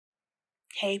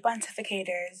Hey,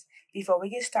 pontificators. Before we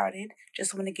get started,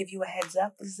 just want to give you a heads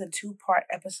up. This is a two-part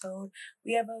episode.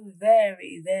 We have a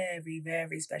very, very,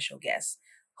 very special guest.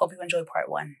 Hope you enjoy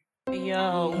part one.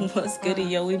 Yo, what's goody,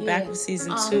 yo? We back with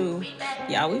season 2.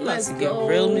 Y'all, we about to get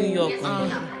real New York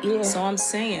on. So I'm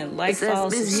saying, like,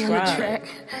 follow, subscribe.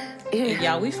 And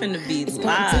y'all, we finna be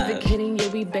live.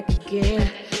 Yeah, we back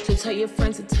again. So tell your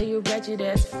friends and tell your ratchet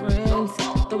ass friends.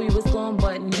 Thought we was gone,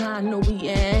 but nah, no we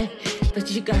ain't. But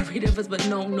you got rid of us, but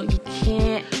no, you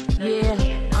can't. Yeah,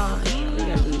 we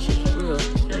gotta do this shit for real.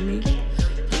 You know what I mean?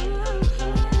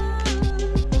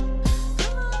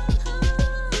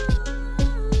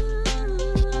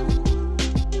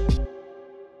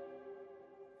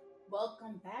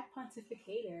 Welcome back,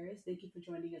 pontificators. Thank you for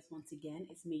joining us once again.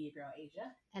 It's me, your girl,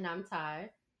 Asia. And I'm Ty.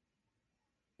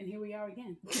 And here we are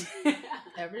again.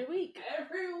 Every week.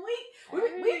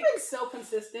 We've been so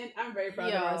consistent. I'm very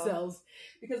proud of ourselves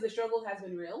because the struggle has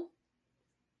been real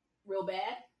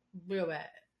bad.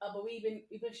 But we've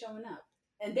been showing up.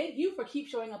 And thank you for keep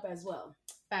showing up as well.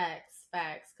 Facts.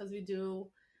 Because we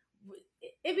do,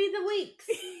 it be the weeks.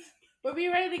 We'll be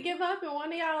ready to give up and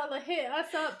one of y'all will hit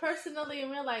us up personally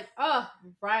and we're like, oh,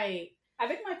 right. I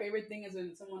think my favorite thing is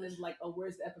when someone is like, oh,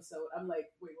 where's the episode? I'm like,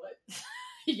 wait, what?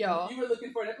 Yo. You were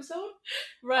looking for an episode?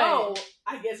 Right. Oh,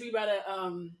 I guess we better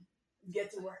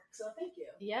get to work. So thank you.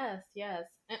 Yes.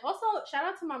 And also, shout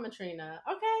out to Mama Trina.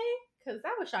 Okay. Because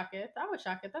that was shocking.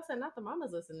 I said, not the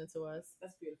mama's listening to us.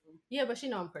 That's beautiful. Yeah, but she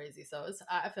know I'm crazy. So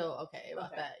I feel okay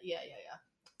about that. Yeah.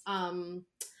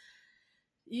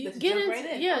 You get into right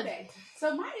in. Yeah. Okay.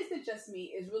 So my Is It Just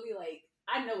Me is really like,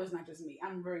 I know it's not just me.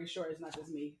 I'm very sure it's not just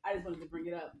me. I just wanted to bring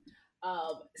it up.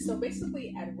 So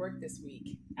basically at work this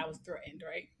week, I was threatened,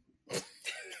 right?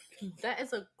 That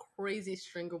is a crazy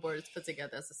string of words put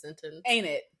together as a sentence. Ain't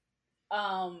it?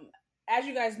 As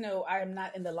you guys know, I am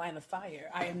not in the line of fire.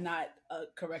 I am not a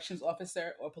corrections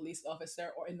officer or police officer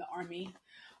or in the army.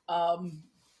 Why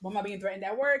am I being threatened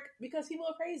at work? Because people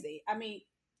are crazy. I mean,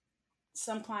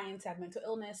 some clients have mental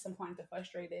illness. Some clients are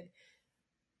frustrated.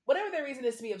 Whatever their reason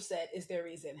is to be upset is their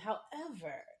reason.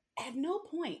 However, at no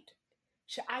point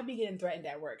should I be getting threatened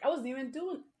at work. I wasn't even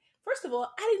doing... First of all,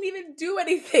 I didn't even do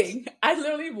anything. I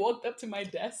literally walked up to my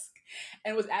desk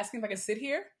and was asking if I could sit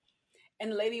here.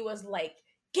 And the lady was like,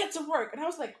 get to work. And I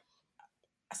was like,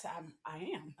 I said, I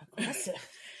am. I said,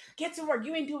 get to work.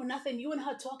 You ain't doing nothing. You and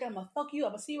her talking. I'm going to fuck you.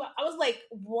 I'm going to see you. I was like,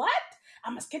 what?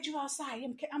 I'm going to get you outside.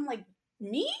 I'm like,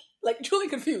 me? Like, truly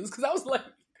confused. Because I was like,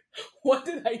 what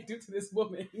did I do to this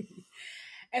woman?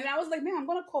 And I was like, man, I'm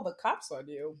going to call the cops on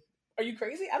you. Are you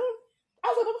crazy? I was like,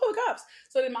 I'm going to call the cops.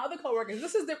 So then my other coworkers,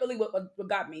 this is really what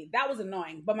got me. That was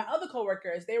annoying. But my other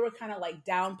coworkers, they were kind of like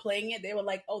downplaying it. They were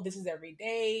like, oh, this is every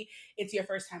day. It's your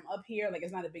first time up here. Like,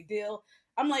 it's not a big deal.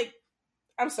 I'm like,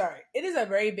 I'm sorry. It is a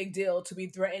very big deal to be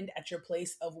threatened at your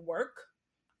place of work.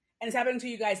 And it's happening to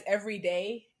you guys every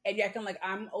day. And you're acting like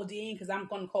I'm ODing because I'm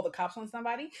going to call the cops on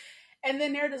somebody. And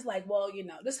then they're just like, well,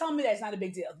 just tell me that it's not a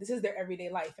big deal. This is their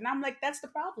everyday life. And I'm like, that's the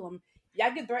problem.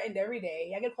 Y'all get threatened every day.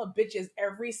 Y'all get called bitches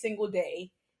every single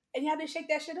day. And y'all just shake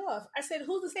that shit off. I said,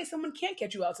 who's to say someone can't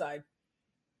catch you outside?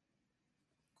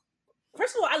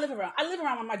 First of all, I live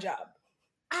around on my job.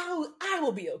 I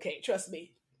will be okay. Trust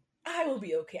me. I will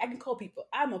be okay. I can call people.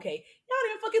 I'm okay. Y'all don't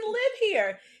even fucking live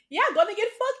here. Y'all gonna get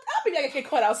fucked up if y'all get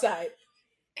caught outside.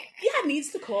 Y'all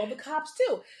needs to call the cops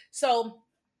too. So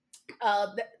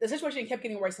the situation kept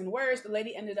getting worse and worse. The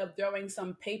lady ended up throwing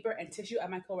some paper and tissue at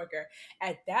my coworker.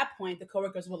 At that point, the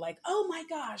coworkers were like, oh my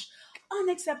gosh,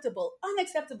 unacceptable.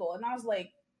 And I was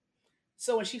like,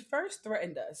 so when she first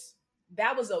threatened us,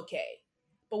 that was okay.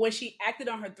 But when she acted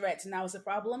on her threats and that was a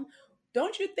problem,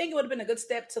 don't you think it would have been a good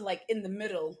step to like in the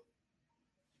middle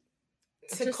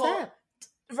to call,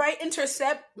 right?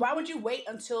 Intercept. Why would you wait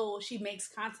until she makes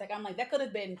contact? I'm like, that could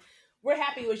have been... We're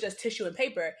happy it was just tissue and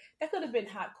paper. That could have been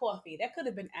hot coffee. That could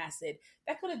have been acid.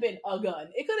 That could have been a gun.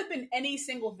 It could have been any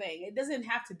single thing. It doesn't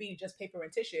have to be just paper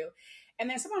and tissue. And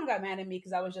then someone got mad at me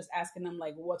because I was just asking them,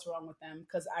 like, what's wrong with them?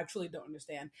 Because I truly don't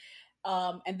understand.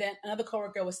 And then another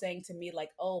coworker was saying to me,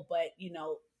 like, oh, but,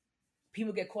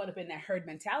 people get caught up in that herd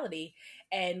mentality.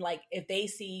 And, like, if they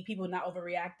see people not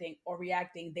overreacting or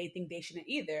reacting, they think they shouldn't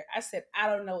either. I said, I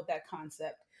don't know that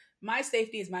concept. My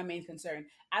safety is my main concern.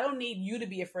 I don't need you to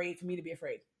be afraid for me to be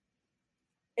afraid.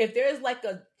 If there's like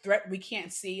a threat we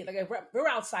can't see, like if we're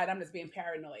outside, I'm just being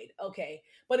paranoid. Okay.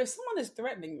 But if someone is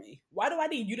threatening me, why do I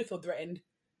need you to feel threatened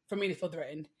for me to feel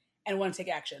threatened and want to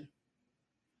take action?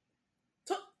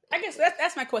 So I guess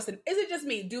that's my question. Is it just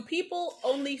me? Do people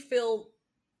only feel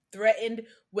threatened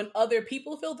when other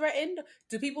people feel threatened?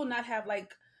 Do people not have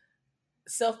like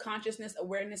self-consciousness,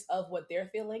 awareness of what they're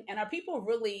feeling? And are people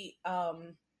really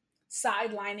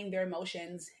sidelining their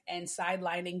emotions and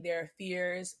sidelining their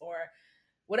fears or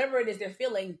whatever it is they're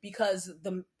feeling because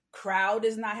the crowd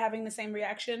is not having the same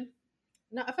reaction?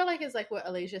 No, I feel like it's like what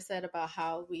Alasia said about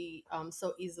how we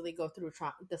so easily go through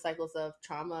the cycles of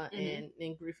trauma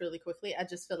and grief really quickly. I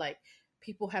just feel like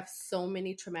people have so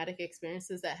many traumatic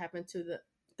experiences that happen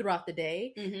throughout the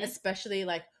day, especially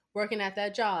like working at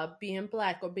that job, being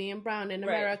Black or being brown in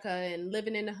America and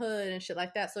living in the hood and shit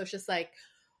like that. So it's just like,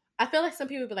 I feel like some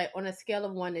people be like, on a scale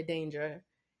of 1 to danger,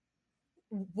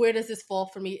 where does this fall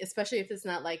for me? Especially if it's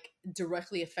not like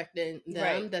directly affecting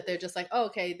them, that they're just like, oh,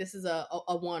 okay, this is a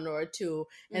 1 or a 2.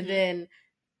 And then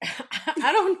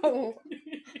I don't know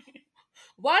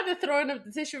why the throwing of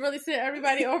the tissue really sent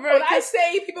everybody over. When I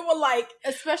say, people were like,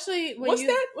 especially when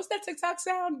what's that TikTok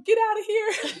sound? Get out of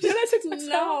here. Do that TikTok sound?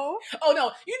 No. Oh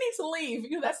no, you need to leave.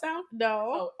 You know that sound?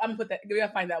 No. Oh, I'm gonna put that. We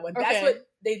gotta find that one. Okay. That's what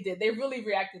they did. They really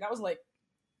reacted. I was like,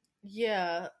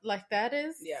 yeah, like that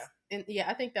is. Yeah. And yeah,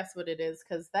 I think that's what it is,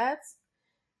 because that's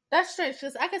strange.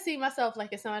 Because I could see myself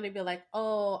like if somebody be like,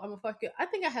 "Oh, I'm gonna fuck you." I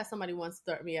think I had somebody once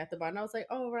threaten me at the bar, and I was like,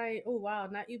 "Oh right, oh wow,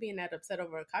 not you being that upset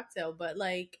over a cocktail," but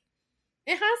like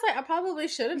in hindsight, I probably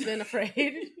should have been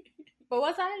afraid. But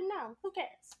was I? No. Who cares?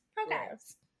 Who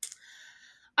cares?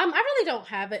 I really don't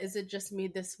have it. Is it just me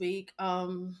this week?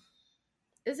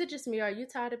 Is it just me? Are you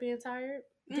tired of being tired?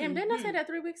 Damn, didn't I say that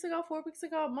 3 weeks ago, 4 weeks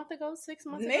ago, a month ago, 6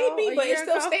 months ago? Maybe, but it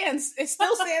still stands. It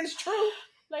still stands true.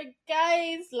 Like,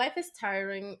 guys, life is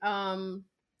tiring.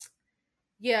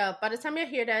 Yeah, by the time you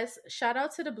hear this, shout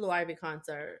out to the Blue Ivy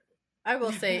concert. I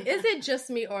will say, is it just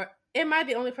me or am I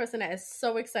the only person that is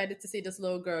so excited to see this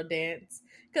little girl dance?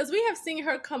 Because we have seen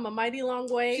her come a mighty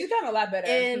long way. She's gotten a lot better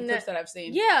in the clips that I've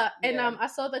seen. Yeah, and I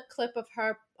saw the clip of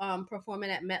her performing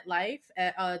at MetLife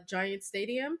at Giant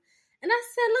Stadium. And I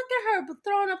said, look at her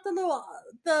throwing up the little,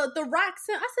 the rocks.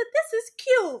 And I said, this is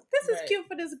cute. This is cute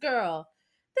for this girl.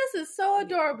 This is so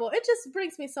adorable. It just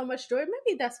brings me so much joy.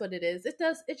 Maybe that's what it is. It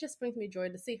does. It just brings me joy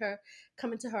to see her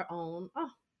come into her own.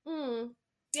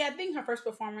 Yeah, I think her first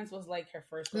performance was like her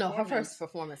first performance. No, her first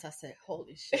performance, I said,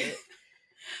 holy shit.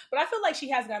 But I feel like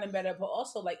she has gotten better, but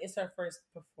also like it's her first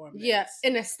performance. Yeah,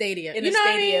 in a stadium. In a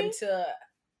stadium to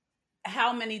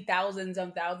how many thousands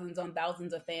on thousands on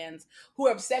thousands of fans who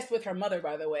are obsessed with her mother,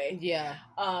 by the way,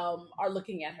 are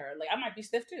looking at her. Like, I might be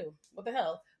stiff too. What the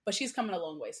hell? But she's coming a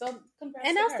long way. So congrats.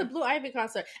 And that's the Blue Ivy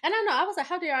concert. And I know, I was like,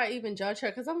 how dare I even judge her?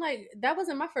 Because I'm like, that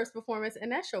wasn't my first performance,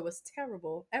 and that show was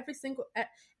terrible. Every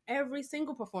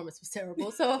single performance was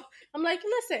terrible. So I'm like,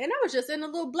 listen, and I was just in a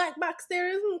little black box there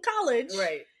in college.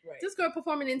 Right. This girl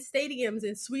performing in stadiums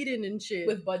in Sweden and shit.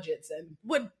 With budgets and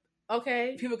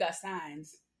people got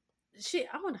signs.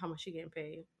 I wonder how much she's getting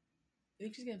paid. You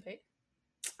think she's getting paid?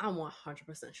 I'm 100%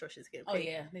 sure she's getting paid. Oh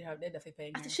yeah, they're definitely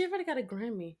paying her. She already got a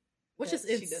Grammy, which is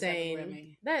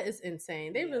insane. That is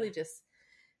insane. They really just,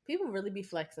 people really be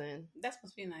flexing. That's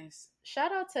supposed to be nice.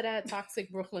 Shout out to that toxic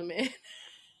Brooklyn man.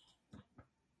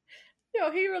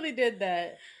 Yo, he really did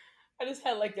that. I just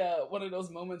had like one of those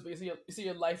moments where you see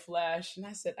your life flash, and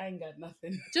I said, I ain't got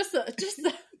nothing. This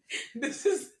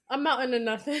is a mountain of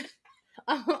nothing.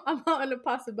 I'm out in the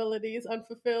possibilities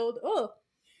unfulfilled. Oh,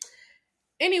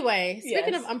 anyway,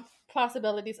 speaking of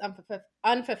possibilities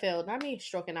unfulfilled, not me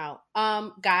stroking out.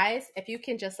 Guys, if you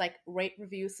can just like rate,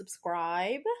 review,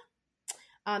 subscribe.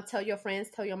 Tell your friends,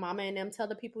 tell your mama and them, tell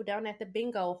the people down at the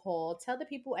bingo hall, tell the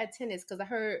people at tennis, because I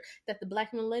heard that the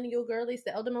Black millennial girlies,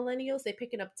 the elder millennials, they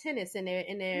picking up tennis in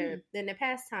their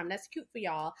pastime. That's cute for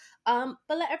y'all. But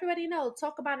let everybody know.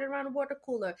 Talk about it around the water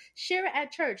cooler. Share it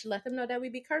at church. Let them know that we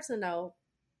be cursing though,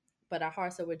 but our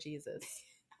hearts are with Jesus.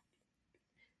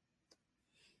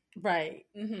 Right.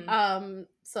 Mm-hmm.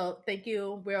 So thank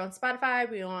you. We're on Spotify.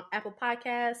 We're on Apple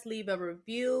Podcasts. Leave a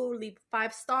review. Leave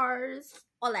 5 stars.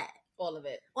 All that. All of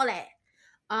it. All that.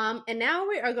 And now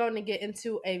we are going to get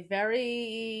into a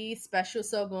very special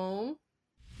So Boom.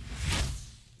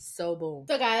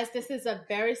 So guys, this is a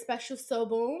very special So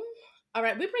Boom. All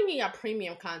right, we're bringing y'all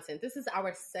premium content. This is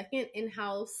our second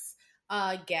in-house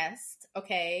guest,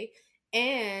 okay?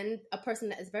 And a person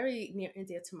that is very near and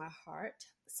dear to my heart.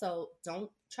 So don't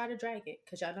try to drag it,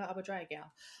 because y'all know I would drag y'all.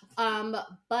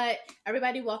 But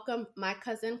everybody welcome my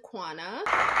cousin Quana.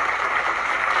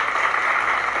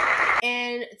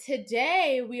 And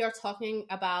today we are talking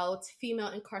about female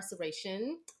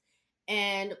incarceration.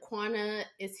 And Quana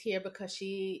is here because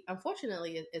she,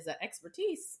 unfortunately, is an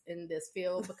expertise in this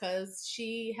field, because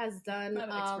she has done... Not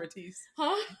expertise.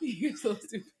 Huh? You're so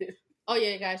stupid. Oh,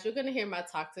 yeah, guys, you're going to hear my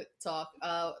toxic talk.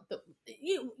 Y'all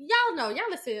know, y'all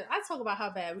listen. I talk about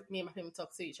how bad me and my family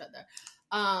talk to each other.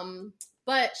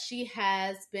 But she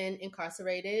has been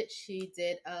incarcerated. She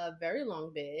did a very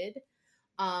long bid,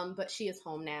 but she is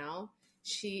home now.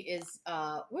 She is,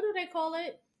 what do they call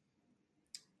it?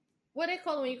 What do they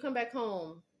call it when you come back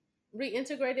home?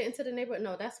 Reintegrated into the neighborhood?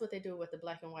 No, that's what they do with the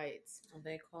black and whites.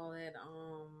 They call it,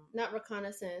 not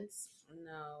reconnaissance.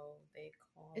 No, they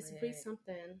call it's re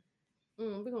something.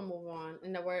 We're gonna move on,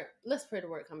 and the word. Let's pray the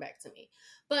word come back to me.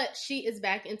 But she is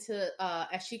back into,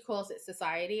 as she calls it,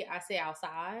 society. I say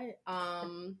outside.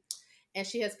 And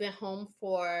she has been home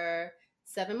for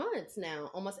 7 months now,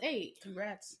 almost 8.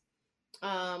 Congrats.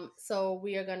 So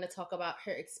we are going to talk about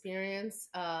her experience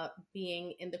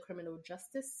being in the criminal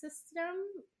justice system.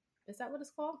 Is that what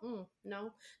it's called?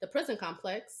 No, the prison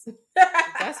complex.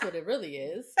 That's what it really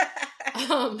is.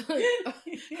 Her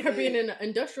being in an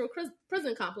industrial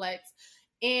prison complex,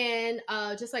 and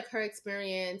just like her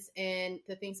experience and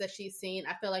the things that she's seen.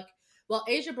 I feel like, well,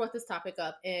 Asia brought this topic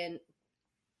up, and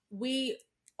we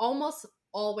almost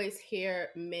always hear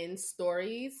men's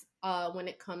stories when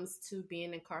it comes to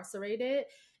being incarcerated,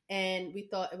 and we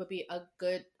thought it would be a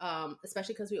good,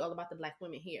 especially because we're all about the Black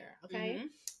women here, okay?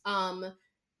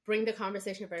 Bring the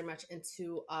conversation very much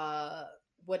into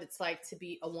what it's like to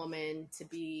be a woman, to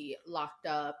be locked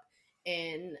up,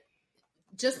 and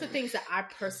just the things that I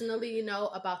personally know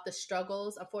about the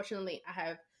struggles. Unfortunately,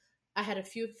 I had a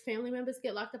few family members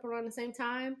get locked up around the same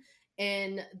time,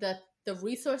 and the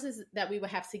resources that we would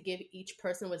have to give each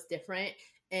person was different.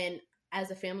 And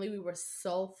as a family, we were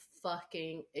so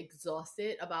fucking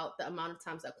exhausted about the amount of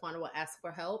times that Quana would ask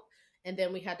for help. And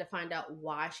then we had to find out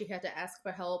why she had to ask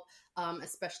for help,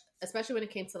 especially when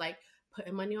it came to like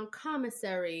putting money on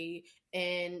commissary.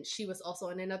 And she was also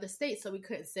in another state, so we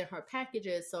couldn't send her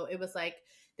packages. So it was like,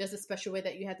 there's a special way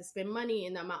that you had to spend money,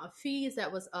 and the amount of fees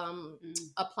that was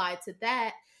applied to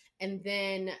that. And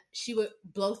then she would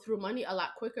blow through money a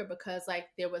lot quicker because like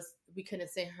we couldn't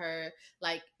send her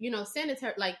like,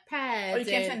 sanitary, like pads. Oh,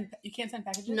 you can't send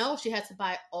packages? No, she had to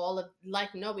buy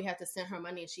we had to send her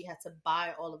money, and she had to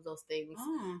buy all of those things.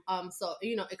 So,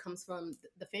 it comes from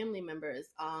the family members.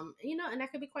 And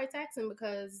that could be quite taxing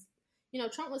because,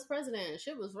 Trump was president.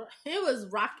 It was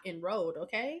rock and road.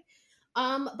 Okay.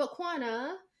 But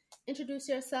Quana, introduce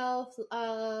yourself.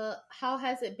 How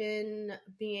has it been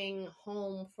being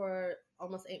home for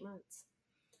almost 8 months?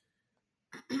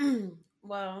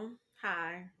 Well,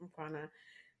 hi, I'm Quana.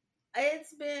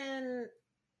 It's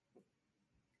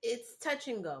touch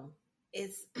and go.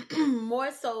 It's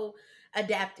more so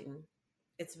adapting.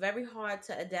 It's very hard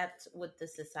to adapt with the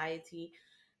society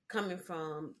coming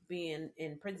from being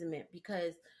in imprisonment,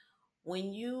 because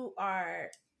when you are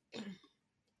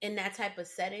in that type of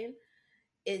setting,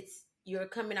 you're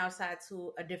coming outside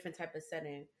to a different type of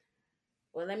setting.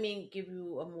 Well, let me give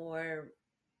you a more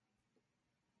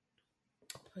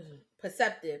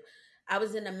perceptive. I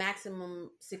was in a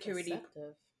maximum security.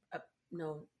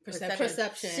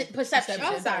 Perception.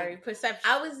 I'm sorry, perception.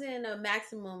 I was in a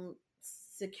maximum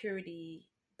security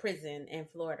prison in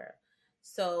Florida,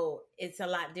 so it's a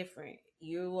lot different.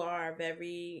 You are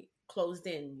very closed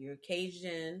in. You're caged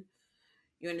in.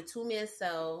 You're in a 2-man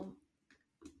cell.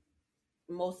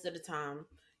 Most of the time,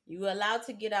 you're allowed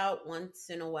to get out once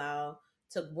in a while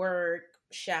to work,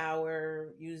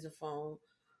 shower, use the phone,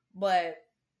 but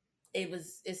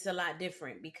it's a lot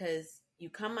different because you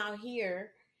come out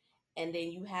here and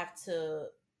then you have to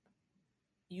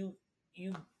you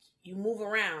move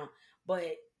around,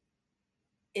 but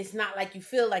it's not like you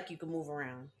feel like you can move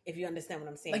around, if you understand what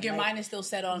I'm saying. Like your mind is still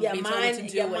set on being told what to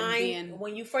do.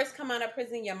 When you first come out of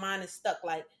prison, your mind is stuck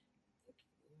like,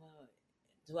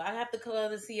 do I have to call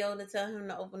the CO to tell him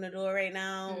to open the door right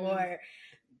now? Or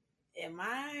am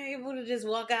I able to just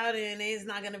walk out and it's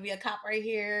not going to be a cop right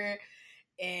here?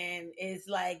 And it's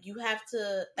like, you have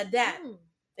to adapt.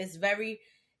 It's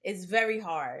very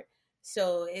hard.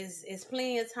 So it's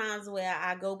plenty of times where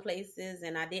I go places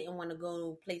and I didn't want to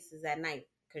go places at night.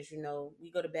 Because,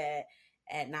 we go to bed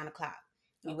at 9 o'clock.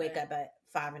 We wake up at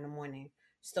 5 in the morning.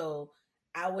 So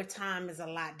our time is a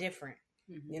lot different.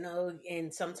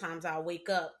 And sometimes I'll wake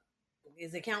up.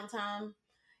 Is it count time?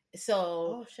 So,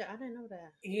 oh shit, I didn't know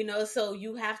that. So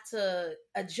you have to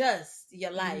adjust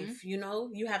your life.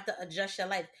 You have to adjust your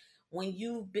life. When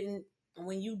you've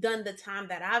done the time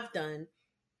that I've done,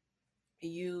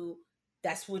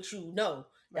 that's what you know.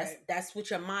 That's what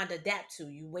your mind adapt to.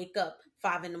 You wake up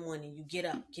 5 in the morning, you get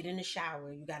up, get in the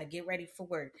shower, you got to get ready for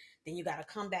work. Then you got to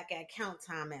come back at count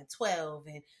time at 12,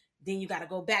 and then you got to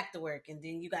go back to work, and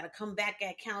then you got to come back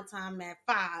at count time at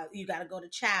 5. You got to go to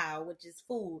chow, which is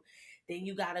food. Then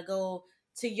you got to go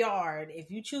to yard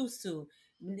if you choose to.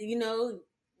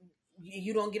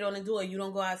 You don't get on the door. You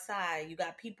don't go outside. You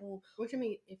got people. What do you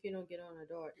mean if you don't get on the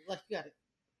door? Like you got to.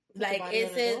 Like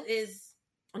it says is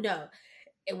no.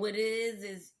 What it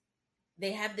is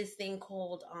they have this thing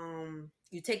called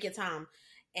you take your time,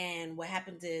 and what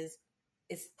happens is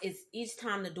it's each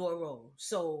time the door rolls.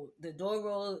 So the door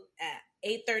roll at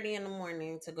 8:30 in the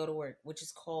morning to go to work, which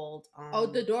is called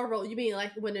the door roll. You mean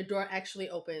like when the door actually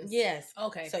opens? Yes.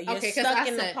 Okay. So you're stuck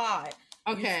in the pod.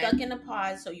 Okay. You're stuck in the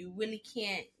pod, so you really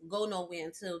can't go nowhere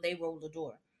until they roll the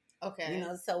door. Okay. You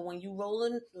know, so when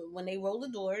they roll the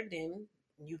door, then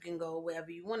you can go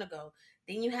wherever you want to go.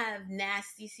 Then you have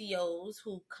nasty COs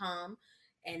who come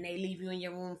and they leave you in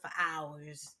your room for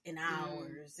hours and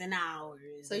hours and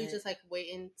hours. So you just like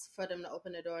waiting for them to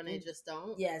open the door and they just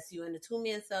don't? Yes, you're in a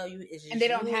 2-man cell. And they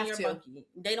don't have to. Bunkie.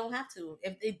 They don't have to.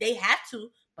 If they have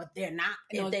to, but they're not.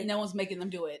 No one's making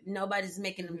them do it. Nobody's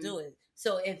making them do it.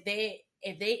 So if they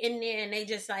in there and they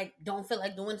just like don't feel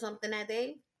like doing something that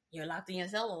day, you're locked in your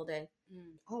cell all day.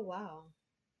 Oh wow.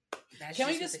 Can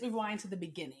we just rewind to the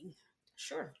beginning?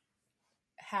 Sure.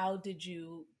 How did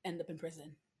you end up in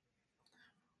prison?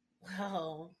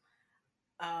 Well,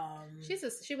 she was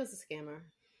a scammer.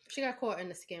 She got caught in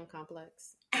the scam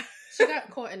complex. She got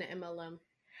caught in the MLM,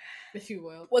 if you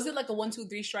will. Was it like a 1, 2,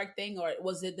 3 strike thing, or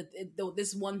was it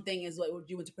this one thing is what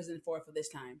you went to prison for this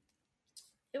time?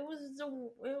 It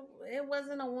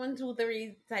wasn't a 1, 2,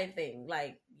 3 type thing.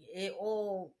 Like it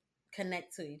all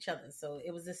connect to each other, so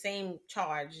it was the same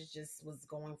charge. It just was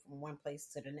going from one place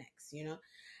to the next. You know,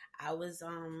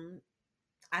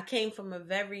 I came from a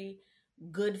very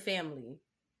good family.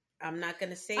 I'm not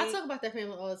gonna say I talk about that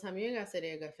family all the time. You ain't gotta say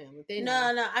they're a good family.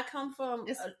 No. I come from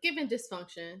it's given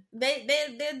dysfunction.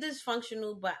 They're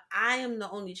dysfunctional, but I am the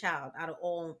only child out of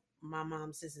all my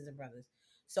mom's sisters and brothers.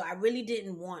 So I really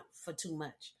didn't want for too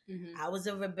much. I was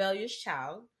a rebellious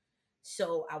child,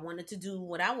 so I wanted to do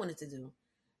what I wanted to do.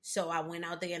 So I went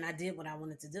out there and I did what I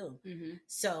wanted to do.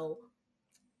 So,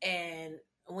 and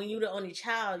when you're the only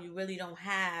child, you really don't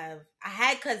have... I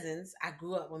had cousins. I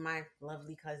grew up with my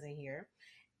lovely cousin here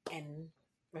and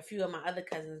a few of my other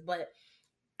cousins, but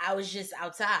I was just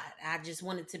outside. I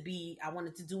wanted to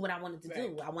do what I wanted to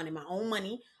do. I wanted my own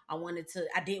money. I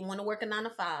didn't want to work a 9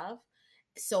 to 5.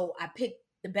 So I picked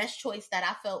the best choice that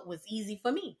I felt was easy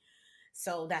for me.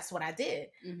 So that's what I did.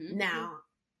 Now,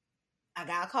 I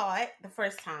got caught the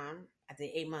first time. I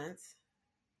did 8 months.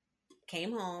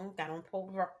 Came home, got on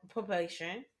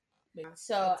probation.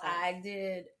 So I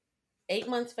did 8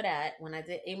 months for that. When I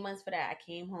did 8 months for that, I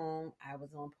came home. I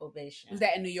was on probation. Was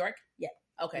that in New York? Yeah.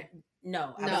 Okay.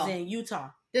 No, I was in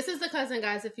Utah. This is the cousin,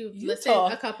 guys. If you've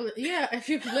listened if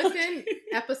you've listened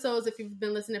episodes, if you've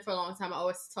been listening for a long time, I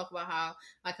always talk about how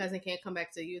my cousin can't come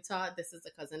back to Utah. This is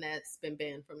the cousin that's been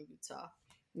banned from Utah.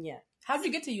 Yeah. How did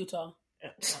you get to Utah?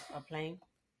 A plane.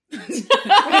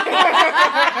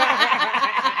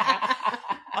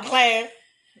 A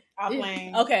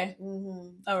plane. Okay.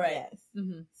 All right. Yes.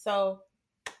 So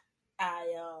I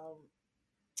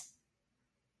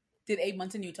did 8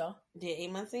 months in Utah. Did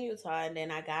 8 months in Utah, and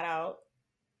then I got out.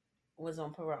 Was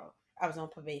on parole. I was on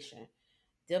probation.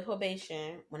 Did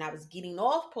probation. When I was getting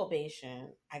off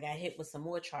probation, I got hit with some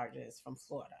more charges from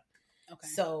Florida. Okay.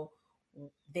 So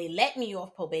they let me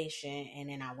off probation, and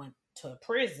then I went to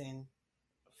prison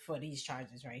for these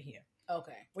charges right here.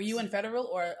 Okay. Were you in federal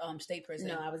or state prison?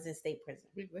 No, I was in state prison.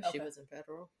 We wish she was in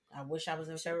federal. I wish I was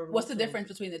in federal. What's the difference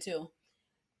between the two?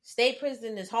 State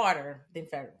prison is harder than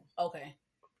federal. Okay.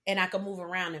 And I could move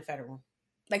around in federal.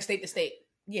 Like state to state?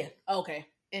 Yeah. Okay.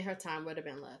 And her time would have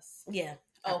been less. Yeah.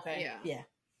 Okay. Yeah.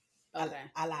 Okay.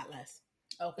 A lot less.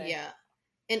 Okay. Yeah.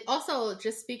 And also,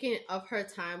 just speaking of her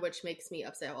time, which makes me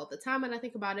upset all the time when I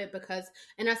think about it, because,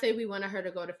 and I say we wanted her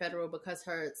to go to federal because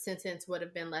her sentence would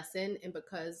have been lessened, and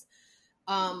because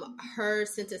her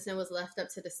sentencing was left up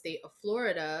to the state of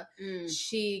Florida,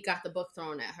 she got the book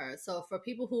thrown at her. So for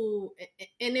people who,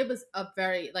 and it was a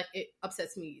very, like, it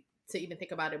upsets me to even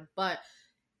think about it, but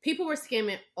people were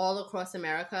scamming all across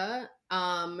America,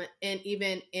 and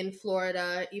even in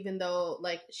Florida, even though,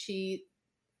 like,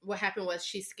 what happened was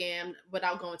she scammed,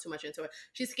 without going too much into it,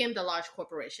 she scammed a large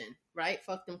corporation, right?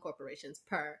 Fuck them corporations,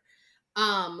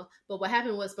 but what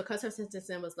happened was, because her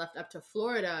sentencing was left up to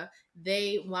Florida,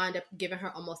 they wound up giving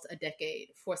her almost a decade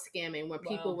for scamming, when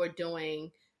people were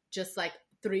doing just like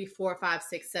 3, 4, 5,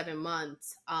 6, 7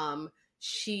 months.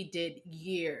 She did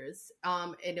years.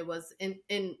 And it was, and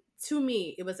to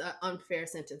me, it was an unfair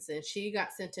sentencing. She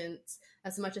got sentenced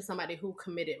as much as somebody who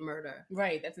committed murder.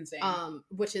 Right, that's insane.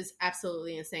 Which is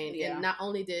absolutely insane. Yeah. And not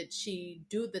only did she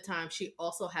do the time, she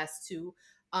also has to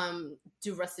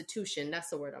do restitution.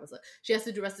 That's the word I was like. She has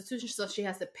to do restitution, so she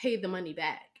has to pay the money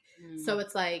back. So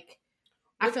it's like,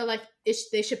 I feel like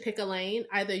they should pick a lane.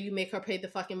 Either you make her pay the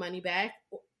fucking money back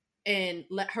and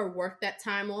let her work that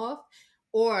time off,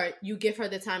 or you give her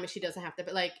the time and she doesn't have to.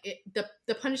 But like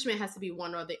the punishment has to be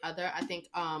one or the other. I think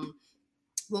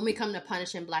when we come to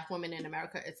punishing Black women in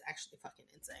America, it's actually fucking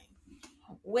insane.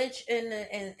 Which in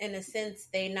a sense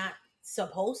they're not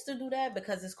supposed to do that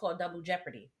because it's called double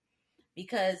jeopardy.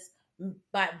 Because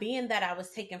by being that I was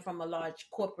taken from a large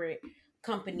corporate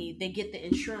company, they get the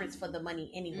insurance for the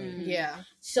money anyway. Yeah.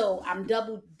 So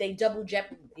they double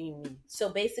jeopardy me. So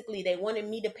basically they wanted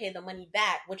me to pay the money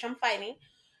back, which I'm fighting,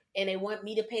 and they want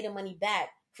me to pay the money back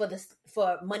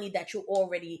for money that you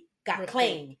already got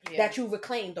claimed, that you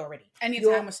reclaimed already. And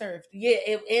your time was served. Yeah,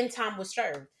 and time was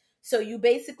served. So you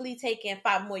basically taking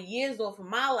 5 more years off of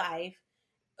my life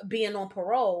being on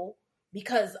parole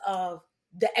because of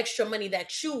the extra money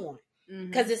that you want.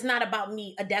 Because it's not about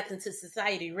me adapting to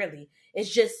society, really.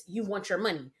 It's just you want your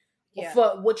money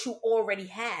for what you already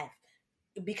have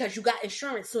because you got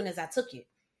insurance soon as I took it.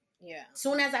 Yeah.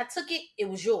 Soon as I took it, it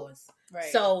was yours. Right.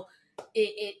 So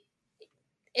it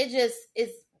just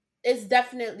it's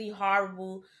definitely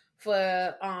horrible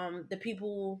for the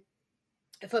people,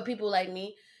 for people like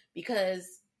me, because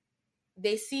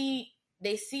they see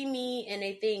me and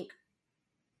they think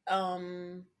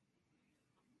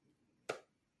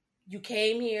you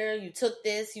came here, you took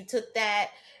this, you took that,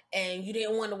 and you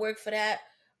didn't want to work for that.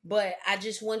 But I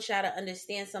just want y'all to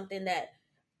understand something, that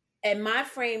in my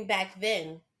frame back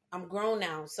then, I'm grown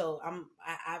now. So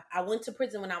I went to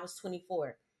prison when I was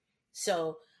 24.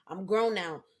 So I'm grown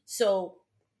now. So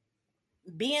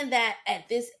being that at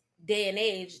this day and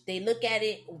age, they look at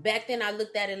it, back then I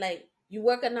looked at it like, you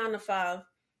work a 9 to 5,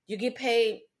 you get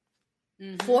paid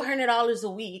 $400 a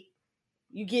week,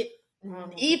 you get,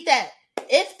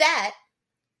 if that.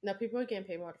 No, people are getting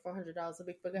paid more than $400 a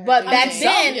week. But back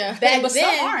then, some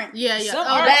aren't. Yeah.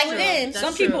 Back then,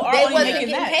 some people are they only wasn't making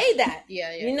getting that. paid that.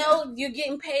 Yeah. You know, you're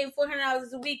getting paid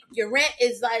 $400 a week. Your rent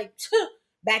is like,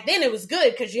 back then it was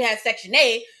good because you had Section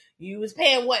 8. You was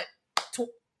paying what,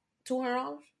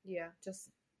 $200? Yeah, just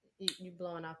you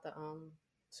blowing out the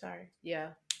Sorry. Yeah,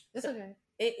 it's okay.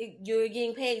 You're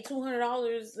getting paid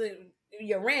 $200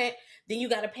 your rent. Then you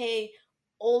got to pay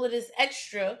all of this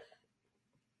extra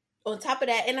on top of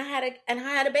that, and I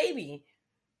had a baby.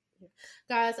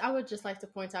 Guys, I would just like to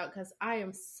point out, because I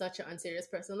am such an unserious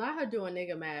person. Let her do a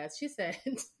nigga math. She said,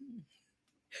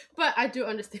 but I do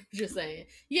understand what you're saying.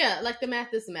 Yeah, like the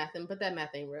math is mathing, but that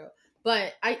math ain't real.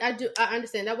 But I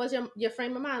understand that was your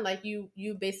frame of mind. Like you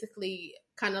basically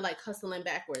kind of like hustling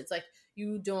backwards. Like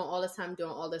you doing all this time,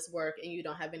 doing all this work, and you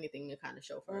don't have anything to kind of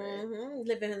show for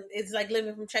it. It's like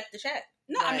living from check to check.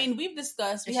 No, right. I mean, we've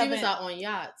discussed. She was out on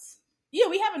yachts. Yeah,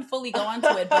 we haven't fully gone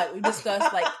to it, but we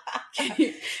discussed like,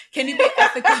 can you be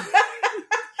ethical?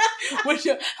 How's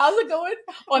it going?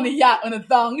 On a yacht, on a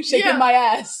thong, shaking my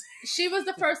ass. She was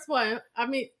the first one. I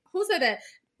mean, who said that?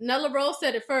 Nella Rose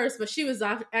said it first, but she was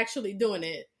actually doing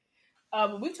it.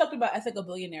 We've talked about ethical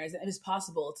billionaires, and it's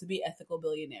possible to be ethical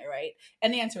billionaire, right?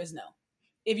 And the answer is no.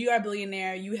 If you are a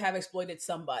billionaire, you have exploited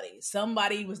somebody.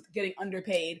 Somebody was getting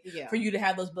underpaid for you to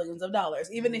have those billions of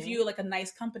dollars. Even if you're like a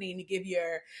nice company and you give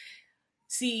your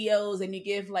CEOs and you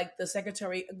give like the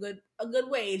secretary a good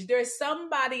wage, there is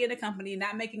somebody in the company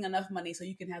not making enough money so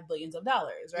you can have billions of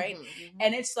dollars, right?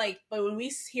 And it's like, but when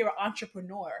we hear an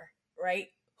entrepreneur, right,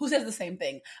 who says the same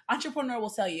thing? Entrepreneur will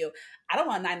tell you, I don't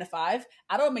want 9 to 5.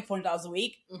 I don't make $400 a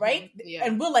week, right? Yeah.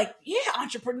 And we're like, yeah,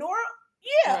 entrepreneur,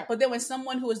 yeah. Right. But then when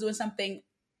someone who is doing something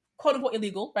quote unquote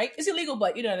illegal, right? It's illegal,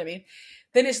 but you know what I mean?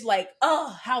 Then it's like,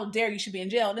 oh, how dare you should be in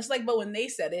jail. And it's like, but when they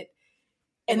said it,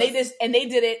 and they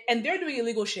did it, and they're doing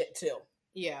illegal shit too.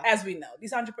 Yeah, as we know,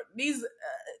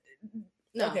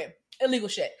 illegal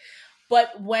shit.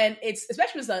 But when it's,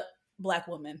 especially as a Black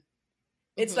woman,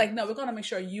 it's like, no, we're gonna make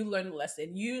sure you learn the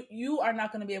lesson. You are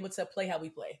not gonna be able to play how we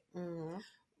play,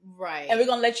 right? And we're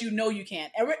gonna let you know you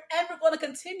can't, and we're gonna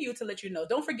continue to let you know.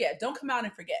 Don't forget. Don't come out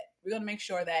and forget. We're gonna make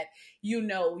sure that you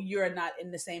know you're not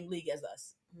in the same league as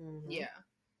us.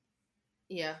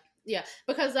 Yeah,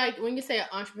 because like when you say an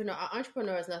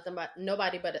entrepreneur is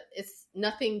nobody but it's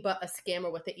nothing but a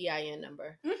scammer with the EIN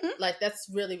number. Like that's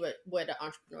really what an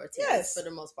entrepreneur is for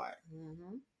the most part.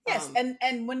 Yes,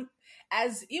 and when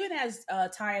as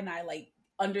Ty and I like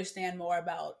understand more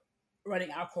about running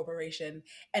our corporation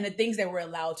and the things that we're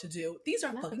allowed to do, these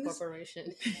are fucking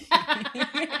corporation. These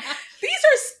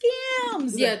are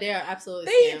scams. Yeah, they are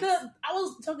absolutely scams. I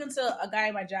was talking to a guy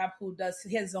at my job who has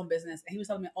his own business, and he was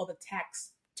telling me all the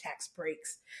tax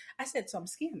breaks. I said, so I'm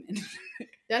scamming.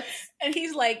 And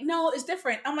he's like, no, it's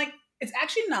different. I'm like, it's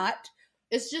actually not.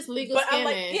 It's just legal scamming. I'm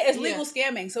like, yeah, it's legal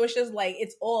scamming. So it's just like,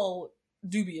 it's all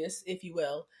dubious, if you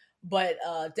will, but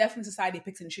definitely society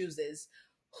picks and chooses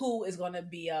who is going to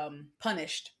be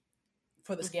punished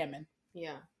for the scamming.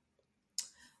 Yeah.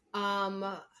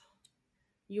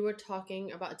 You were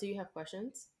talking about. Do you have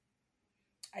questions?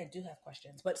 I do have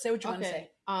questions, but say what you're going to say.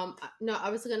 No, I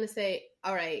was going to say.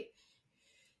 All right.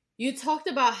 You talked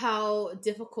about how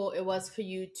difficult it was for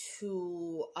you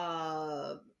to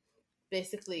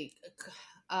basically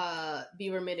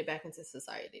be remitted back into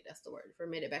society. That's the word.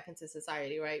 Remitted back into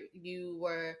society, right? You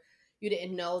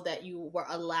didn't know that you were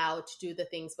allowed to do the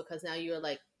things because now you're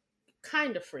like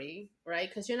kind of free, right?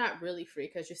 Because you're not really free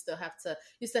because you still have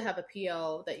a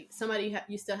PO that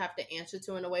you still have to answer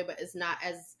to in a way, but it's not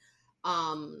as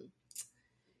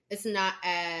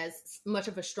much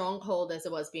of a stronghold as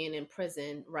it was being in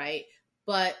prison, right?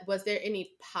 But was there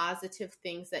any positive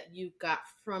things that you got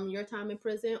from your time in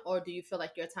prison, or do you feel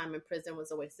like your time in prison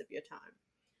was a waste of your time?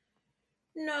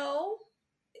 No.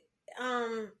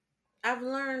 I've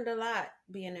learned a lot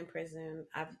being in prison.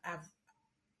 I've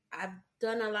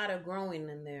done a lot of growing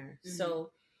in there. Mm-hmm.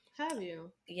 So have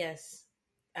you? Yes.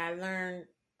 I learned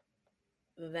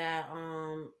that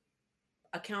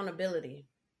accountability.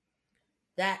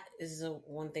 That is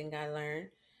one thing I learned.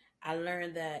 I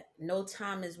learned that no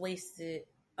time is wasted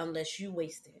unless you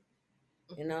waste it,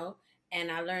 you know?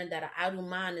 And I learned that an idle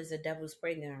mind is a devil's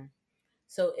playground.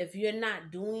 So if you're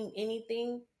not doing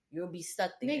anything, you'll be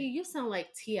stuck there. Nigga, you sound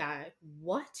like T.I.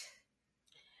 What?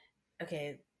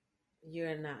 Okay,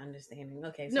 you're not understanding.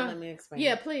 Okay, so let me explain.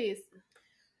 Yeah, please.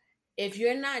 If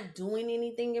you're not doing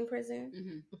anything in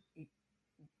prison,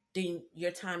 then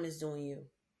your time is doing you.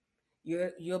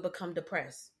 You'll become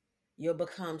depressed. You'll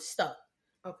become stuck.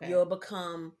 Okay. You'll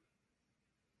become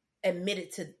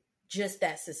admitted to just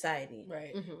that society.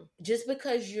 Right. Mm-hmm. Just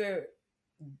because you're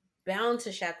bound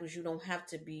to shackles, you don't have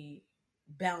to be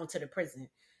bound to the prison.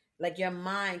 Like your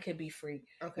mind could be free.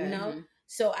 Okay. You know? Mm-hmm.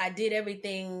 So I did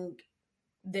everything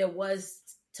there was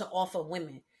to offer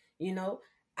women. You know?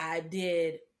 I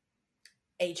did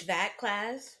HVAC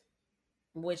class,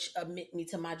 which admit me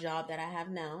to my job that I have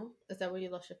now. Is that where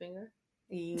you lost your finger?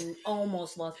 You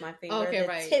almost lost my finger. Okay,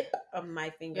 the tip of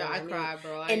my finger. Yeah, I cried,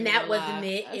 bro. And that wasn't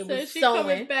it. It was sewing.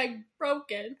 Coming back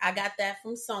broken. I got that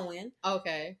from sewing.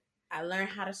 Okay. I learned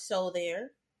how to sew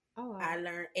there. Oh, wow. I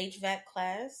learned HVAC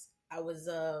class. I was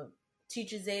a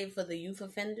teacher's aide for the youth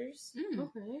offenders.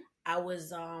 Okay. I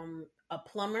was a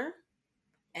plumber,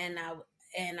 and I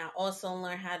also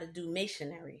learned how to do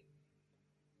masonry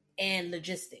and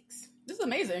logistics. This is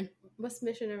amazing. What's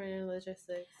missionary and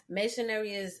logistics?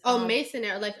 Masonry is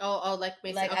masonry, like like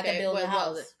masonry. Like I can build a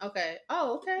house. Okay.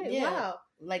 Oh, okay. Yeah. Wow.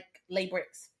 Like lay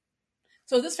bricks.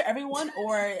 So is this for everyone,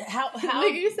 or how?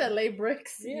 Nigga, you said lay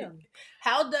bricks. Yeah.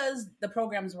 How does the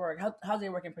programs work? How do they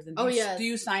work in prison? Do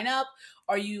you sign up?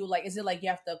 Are you like? Is it like you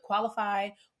have to qualify?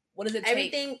 What does it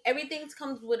take? Everything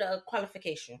comes with a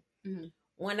qualification. Mm-hmm.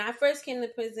 When I first came to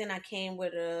prison, I came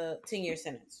with a 10-year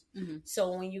sentence. Mm-hmm.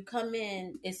 So when you come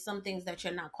in, it's some things that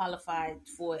you're not qualified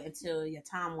for until your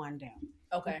time wind down.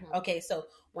 Okay. Mm-hmm. Okay, so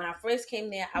when I first came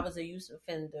there, I was a youth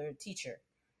offender teacher.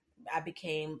 I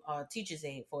became a teacher's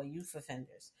aide for youth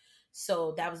offenders.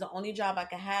 So that was the only job I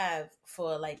could have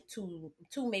for like two,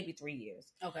 maybe 3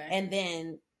 years. Okay. And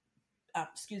then,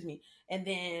 and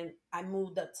then I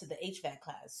moved up to the HVAC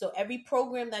class. So every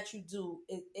program that you do,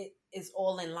 it is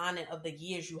all in line of the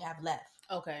years you have left.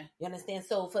 Okay. You understand?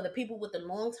 So for the people with the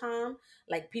long time,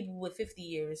 like people with 50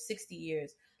 years, 60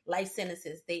 years, life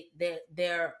sentences,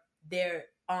 their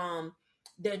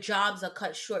jobs are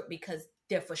cut short because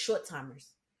they're for short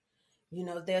timers. You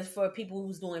know, they're for people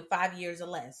who's doing 5 years or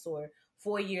less, or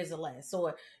 4 years or less,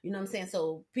 or, you know what I'm saying?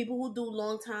 So people who do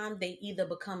long time, they either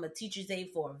become a teacher's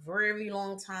aide for a very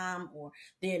long time, or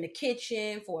they're in the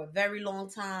kitchen for a very long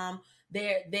time.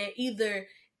 They're either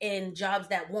in jobs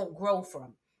that won't grow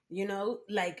from, you know,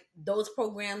 like those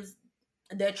programs,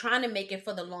 they're trying to make it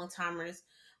for the long timers,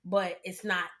 but it's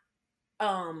not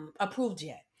approved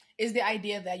yet. Is the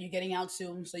idea that you're getting out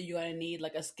soon, so you're going to need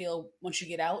like a skill once you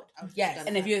get out? Yes.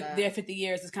 And if you're there 50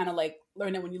 years, it's kind of like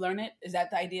learn it when you learn it? Is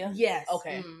that the idea? Yes.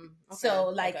 Okay. Okay. So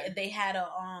like they had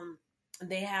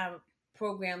they have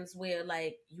programs where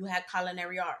like you had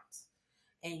culinary arts,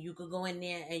 and you could go in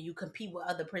there and you compete with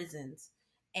other prisons,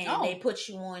 and they put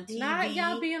you on TV. Not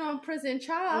y'all being on Prison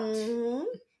Chopped. Mm-hmm.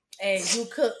 And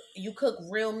you cook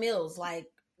real meals like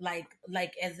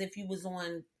as if you was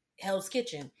on Hell's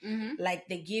Kitchen. Mm-hmm. Like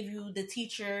they give you the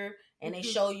teacher and they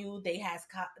show you they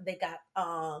got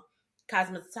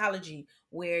cosmetology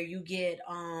where you get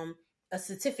a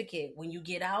certificate. When you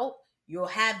get out, you'll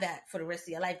have that for the rest of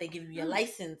your life. They give you your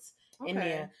license in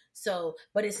there. So,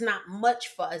 but it's not much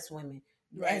for us women.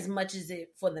 as much as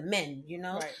it for the men, you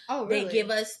know? Right. Oh, really? They give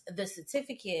us the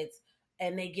certificates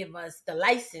and they give us the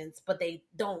license, but they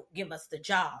don't give us the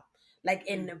job. Like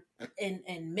in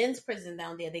men's prison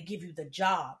down there, they give you the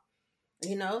job,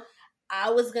 you know? I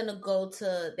was going to go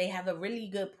to, they have a really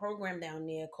good program down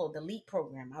there called the LEAP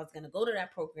program. I was going to go to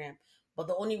that program, but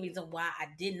the only reason why I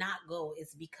did not go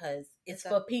is because it's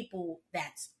for people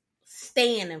that's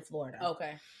staying in Florida.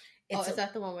 Okay. Is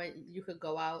that the one where you could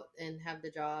go out and have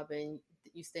the job and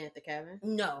you stay at the cabin?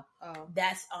 No. Oh.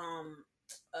 That's,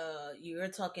 you're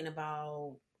talking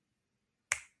about,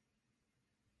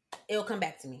 it'll come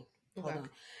back to me. Hold on.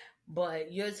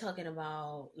 But you're talking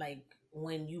about like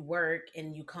when you work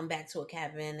and you come back to a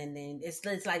cabin and then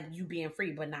it's like you being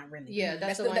free, but not really. Yeah,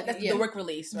 that's the work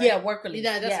release, right? Yeah, work release.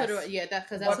 Yeah, that's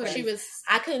because that's what she was.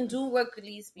 I couldn't do work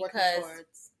release because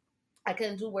I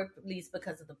couldn't do work release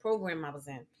because of the program I was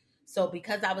in. So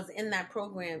because I was in that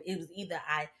program, it was either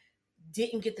I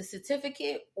didn't get the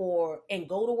certificate and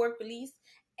go to work release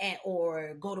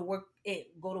or go to work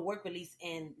release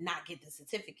and not get the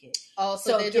certificate. Oh,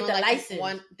 so they're get the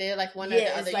license. They're like one or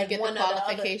the other. You get the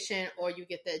qualification or you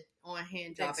get the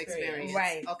on-hand job experience.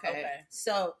 Right. Okay.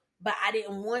 So, but I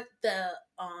didn't want the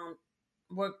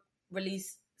work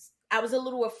release. I was a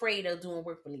little afraid of doing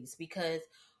work release because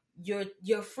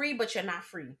you're free, but you're not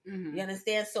free. Mm-hmm. You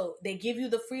understand? So they give you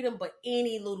the freedom, but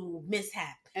any little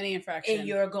mishap, any infraction, and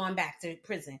you're going back to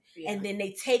prison. Yeah. And then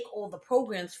they take all the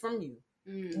programs from you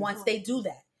once they do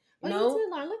that. You did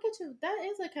learn. Look at you. That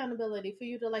is accountability for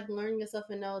you to like learn yourself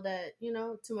and know that, you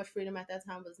know, too much freedom at that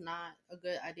time was not a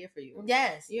good idea for you.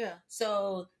 Yes. Yeah.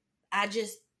 So I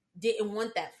just didn't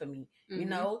want that for me. Mm-hmm. You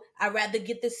know, I'd rather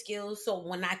get the skills so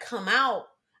when I come out,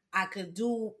 I could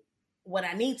do what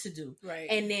I need to do. Right.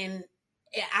 And then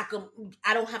I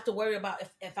don't have to worry about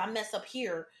if I mess up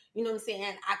here, you know what I'm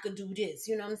saying? I could do this,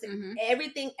 you know what I'm saying? Mm-hmm.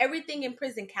 Everything in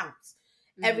prison counts.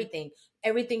 Mm-hmm.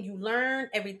 Everything you learn,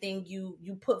 everything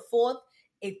you put forth,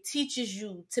 it teaches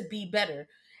you to be better.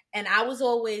 And I was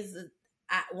always,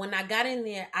 when I got in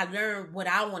there, I learned what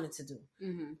I wanted to do.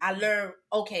 Mm-hmm. I learned,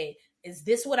 okay, is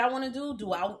this what I want to do?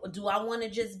 Do I want to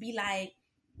just be like,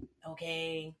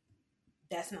 okay,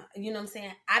 that's not, you know what I'm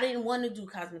saying? I didn't want to do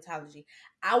cosmetology.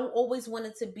 I always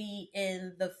wanted to be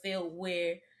in the field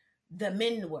where the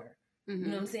men were, you know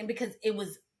what I'm saying? Because it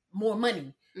was more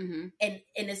money. Mm-hmm.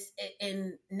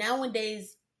 And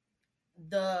nowadays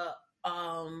the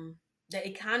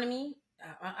economy,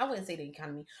 I wouldn't say the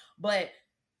economy, but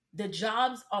the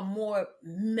jobs are more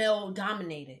male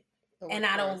dominated, and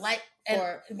I don't like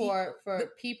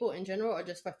for people in general or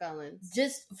just for felons.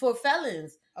 Just for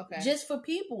felons, okay. Just for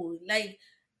people like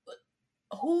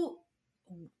who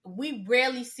we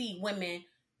rarely see women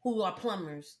who are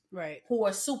plumbers, right? Who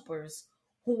are supers,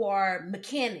 who are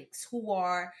mechanics, who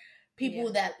are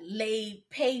people that lay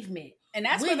pavement. And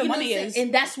that's where the money is.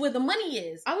 And that's where the money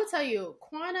is. I will tell you,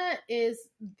 Quana is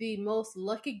the most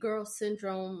lucky girl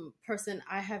syndrome person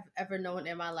I have ever known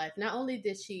in my life. Not only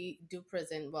did she do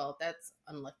prison, well, that's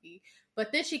unlucky,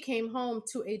 but then she came home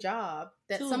to a job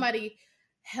that somebody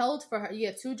held for her.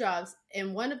 Yeah, 2 jobs.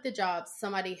 And one of the jobs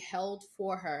somebody held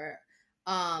for her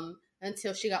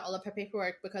until she got all of her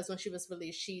paperwork, because when she was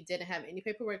released, she didn't have any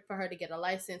paperwork for her to get a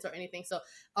license or anything. So,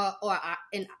 or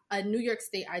a New York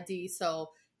State ID.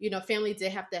 So, you know, family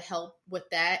did have to help with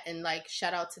that, and like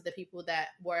shout out to the people that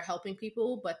were helping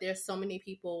people. But there's so many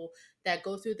people that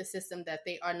go through the system that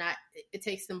they are not, it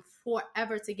takes them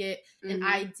forever to get an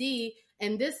ID.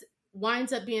 And this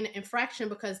winds up being an infraction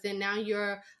because then now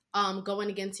you're going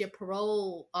against your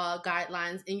parole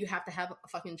guidelines, and you have to have a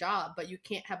fucking job, but you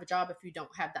can't have a job if you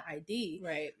don't have the ID.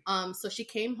 Right. So she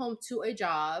came home to a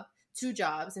job, 2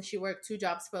 jobs, and she worked 2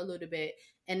 jobs for a little bit.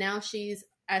 And now she's,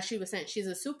 as she was saying, she's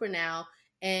a super now,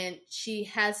 and she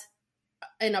has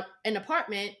an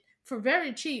apartment for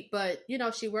very cheap, but you know,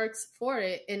 she works for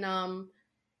it. And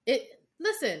it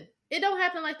don't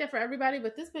happen like that for everybody,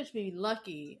 but this bitch be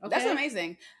lucky. Okay? That's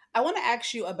amazing. I want to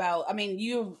ask you about, I mean,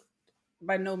 you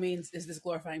by no means is this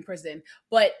glorifying prison,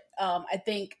 but I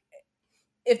think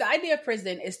if the idea of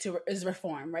prison is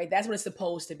reform, right? That's what it's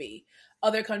supposed to be.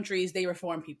 Other countries, they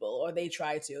reform people, or they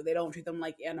try to. They don't treat them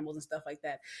like animals and stuff like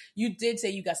that. You did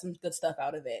say you got some good stuff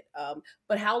out of it,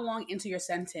 but how long into your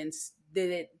sentence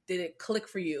did it click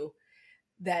for you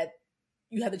that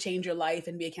you had to change your life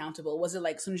and be accountable? Was it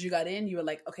like as soon as you got in, you were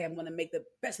like, okay, I'm going to make the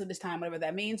best of this time, whatever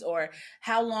that means? Or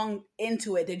how long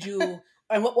into it did you?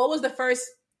 And what was the first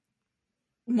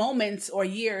moments or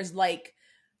years like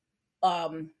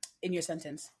in your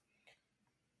sentence?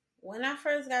 When I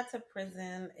first got to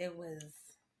prison, it was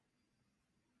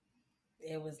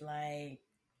like,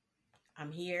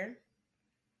 I'm here.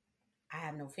 I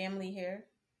have no family here.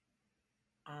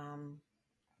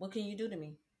 what can you do to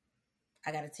me?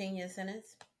 I got a 10-year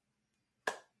sentence.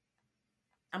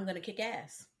 I'm going to kick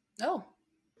ass. Oh.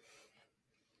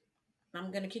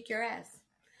 I'm going to kick your ass.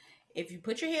 If you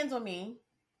put your hands on me,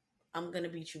 I'm going to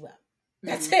beat you up.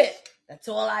 That's it. That's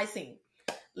all I seen.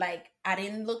 Like, I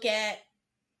didn't look at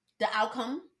the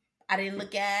outcome. I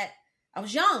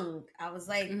was young. I was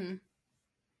like,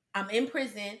 I'm in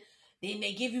prison. Then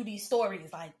they give you these stories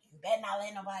like, you better not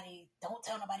let nobody, don't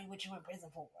tell nobody what you in prison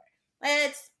for.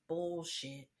 That's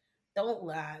bullshit. Don't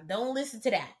lie. Don't listen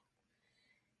to that.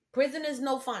 Prison is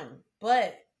no fun.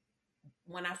 But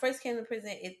when I first came to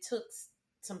prison, it took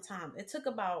some time. It took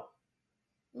about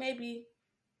maybe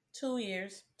 2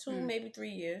 years, maybe 3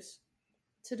 years.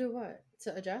 To do what?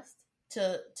 To adjust?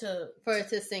 For it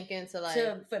to sink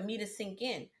into for me to sink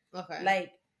in. Okay.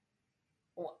 Like,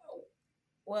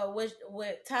 well,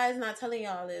 what Ty is not telling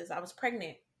y'all is I was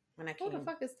pregnant when I came. Who the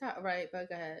fuck is Ty? Right, but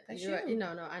go ahead. That's You're you.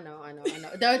 right. No, I know.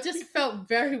 That just felt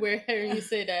very weird hearing you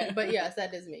say that. But yes,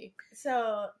 that is me.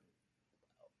 So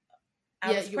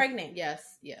I was pregnant.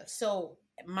 Yes. So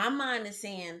my mind is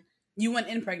saying you went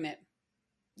in pregnant.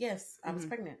 Yes, I was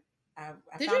pregnant.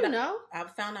 Did you know? I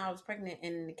found out I was pregnant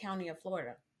in the county of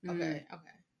Florida. Okay.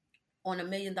 On $1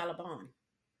 million bond.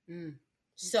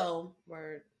 So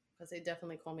word, because they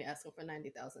definitely called me asking for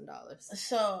 $90,000.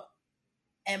 So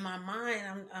in my mind,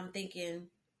 I'm thinking,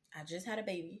 I just had a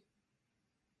baby.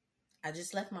 I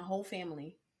just left my whole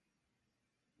family.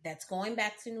 That's going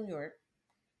back to New York.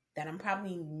 That I'm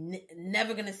probably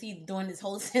never gonna see during this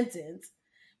whole sentence,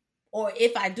 or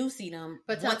if I do see them,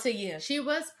 but once a year. She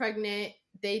was pregnant.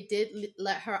 They did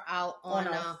let her out on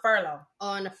a furlough.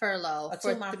 On a furlough. A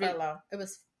 2-month furlough. It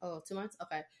was 2 months?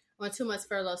 Okay. On 2 months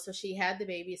furlough. So she had the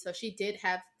baby. So she did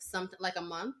have something like a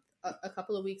month, a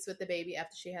couple of weeks with the baby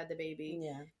after she had the baby.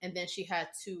 Yeah. And then she had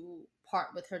to part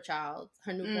with her child,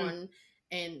 her newborn,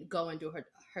 and go and do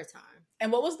her time.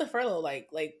 And what was the furlough like?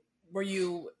 Like, were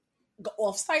you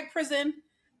off-site prison?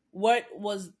 What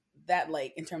was that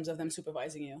like in terms of them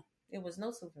supervising you? It was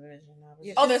no supervision.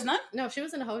 There's none? No, she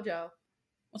was in a Hojo.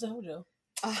 What's a Hojo?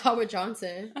 Howard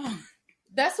Johnson. Oh.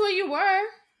 That's where you were.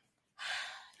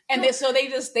 And they just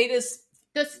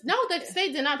the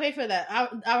state did not pay for that.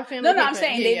 Our family. No, I'm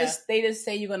saying they just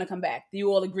say you're going to come back. Do you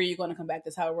all agree you're going to come back?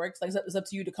 That's how it works. Like it's up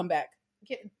to you to come back.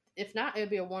 If not, it would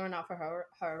be a warrant out for her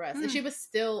arrest. And she was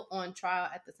still on trial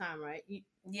at the time, right?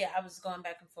 Yeah, I was going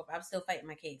back and forth. I was still fighting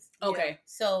my case. Okay. Yeah.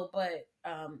 So, but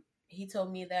he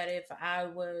told me that if I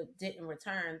didn't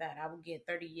return, that I would get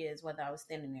 30 years whether I was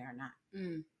standing there or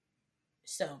not.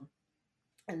 So,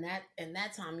 in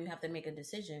that time, you have to make a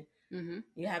decision.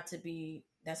 You have to be.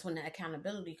 That's when the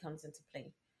accountability comes into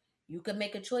play. You could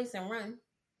make a choice and run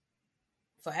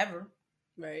forever,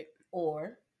 right?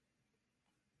 Or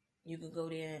you could go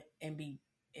there and be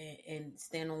and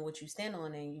stand on what you stand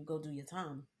on, and you go do your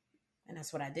time. And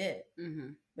that's what I did.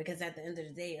 Because at the end of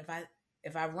the day,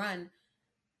 if I run,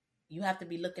 you have to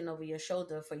be looking over your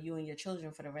shoulder for you and your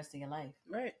children for the rest of your life.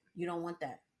 Right. You don't want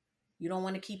that. You don't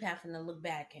want to keep having to look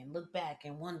back and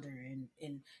wonder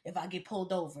and if I get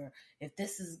pulled over, if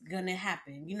this is going to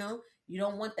happen, you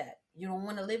don't want that. You don't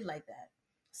want to live like that.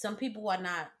 Some people are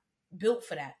not built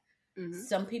for that.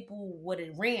 Some people would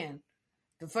have ran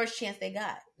the first chance they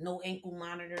got. No ankle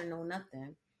monitor, no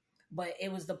nothing. But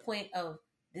it was the point of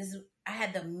this. I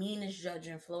had the meanest judge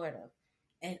in Florida,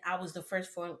 and I was the first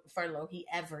furlough he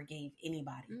ever gave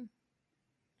anybody.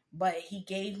 But he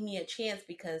gave me a chance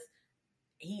because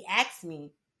he asked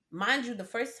me, mind you, the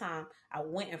first time I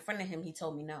went in front of him, he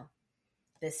told me no.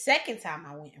 The second time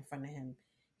I went in front of him,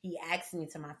 he asked me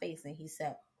to my face and he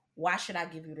said, why should I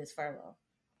give you this furlough?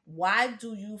 Why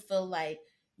do you feel like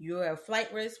you're a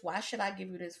flight risk? Why should I give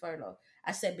you this furlough?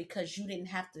 I said, because you didn't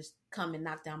have to come and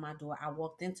knock down my door. I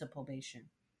walked into probation.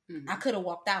 I could have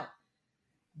walked out,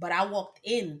 but I walked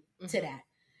in to that.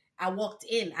 I walked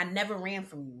in. I never ran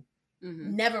from you.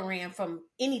 Never ran from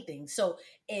anything. So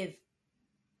if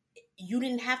you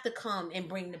didn't have to come and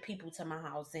bring the people to my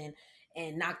house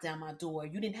and knock down my door,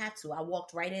 you didn't have to. I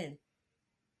walked right in.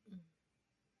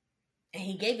 And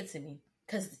he gave it to me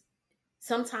because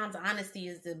sometimes honesty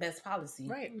is the best policy.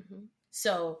 Right.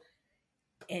 So,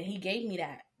 and he gave me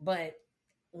that. But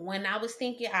when I was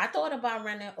thinking, I thought about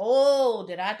running. Oh,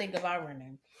 did I think about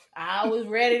running? I was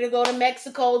ready to go to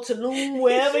Mexico, Tulum,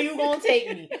 wherever you going to take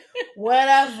me.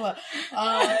 Whatever.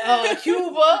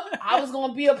 Cuba. I was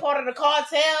going to be a part of the cartel.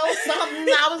 Something.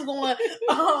 I was going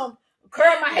to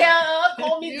curl my hair up,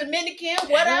 call me Dominican,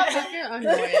 whatever. You're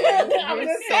annoying.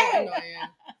 You're so annoying.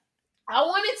 I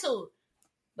wanted to.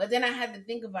 But then I had to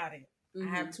think about it. I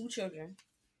have 2 children.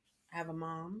 I have a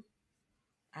mom.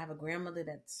 I have a grandmother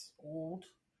that's old.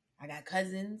 I got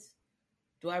cousins.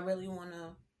 Do I really want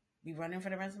to be running for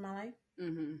the rest of my life?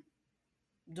 Mm-hmm.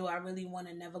 Do I really want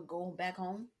to never go back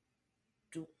home?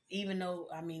 Even though,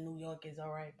 I mean, New York is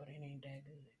all right, but it ain't that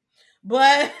good.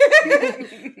 But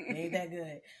it ain't that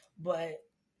good. But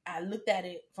I looked at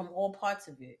it from all parts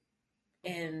of it.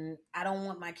 And I don't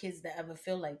want my kids to ever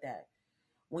feel like that.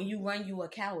 When you run, you a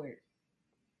coward.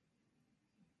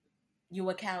 You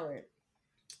a coward.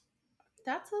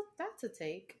 That's a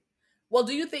take. Well,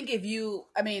 do you think people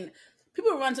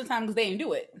run sometimes because they didn't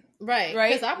do it. Right.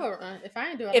 Because I would run. If I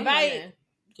didn't do it,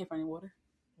 can't find any water.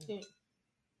 Yeah.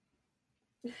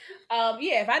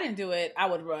 If I didn't do it, I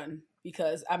would run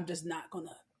because I'm just not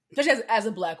gonna. Especially as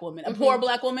a black woman, a poor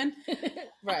black woman.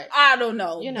 Right. I don't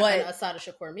know. You're not gonna Assata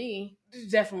Shakur me.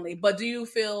 Definitely. But do you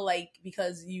feel like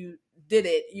because you did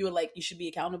it, you were like you should be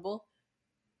accountable?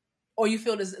 Or you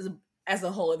feel this as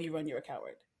a whole, if you run, you're a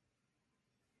coward?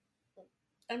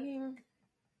 I mean,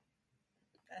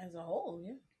 as a whole,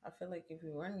 yeah. I feel like if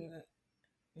you run, you're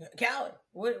a coward.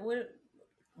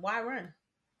 Why run?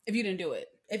 If you didn't do it.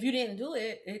 If you didn't do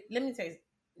it, let me tell you,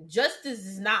 justice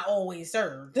is not always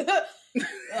served. Let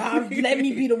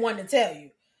me be the one to tell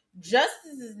you.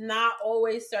 Justice is not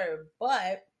always served,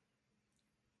 but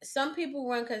some people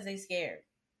run because they're scared.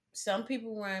 Some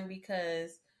people run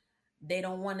because they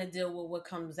don't want to deal with what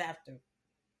comes after.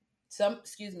 Some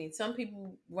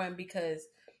people run because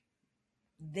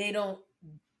they don't,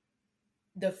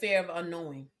 the fear of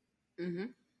unknowing. Mm-hmm.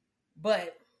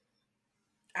 But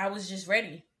I was just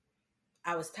ready.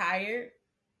 I was tired.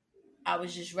 I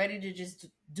was just ready to just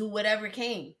do whatever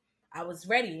came. I was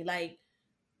ready. Like,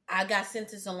 I got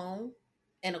sentenced alone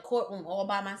in a courtroom all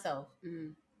by myself.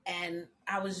 Mm-hmm. And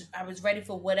I was ready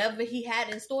for whatever he had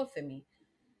in store for me.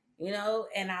 You know,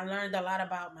 and I learned a lot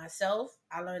about myself.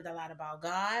 I learned a lot about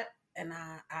God. And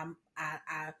I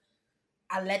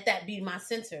let that be my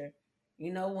center.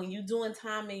 You know, when you doing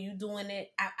time and you doing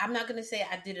it, I'm not going to say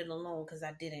I did it alone because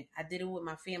I didn't. I did it with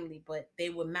my family, but they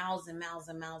were miles and miles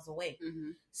and miles away.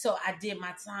 Mm-hmm. So I did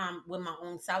my time with my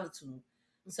own solitude.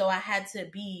 So I had to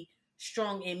be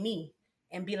strong in me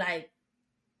and be like,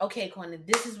 okay, Corner,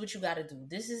 this is what you got to do.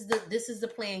 This is the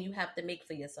plan you have to make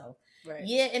for yourself. Right.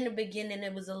 Yeah, in the beginning,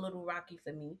 it was a little rocky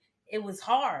for me. It was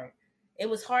hard. It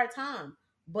was hard time.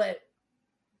 But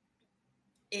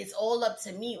it's all up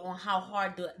to me on how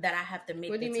hard that I have to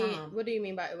make the time. What do you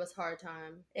mean by it was hard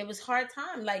time? It was hard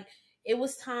time. Like, it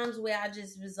was times where I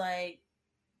just was like,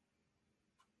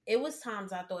 it was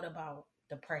times I thought about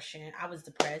depression. I was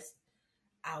depressed.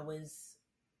 I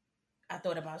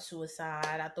thought about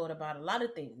suicide. I thought about a lot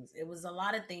of things. It was a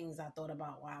lot of things I thought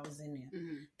about while I was in there.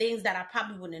 Mm-hmm. Things that I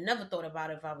probably wouldn't have never thought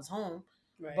about if I was home.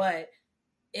 Right. But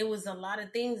it was a lot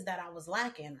of things that I was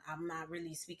lacking. I'm not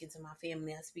really speaking to my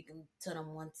family. I speak to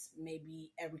them once,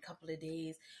 maybe every couple of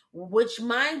days. Which,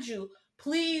 mind you,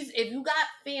 please, if you got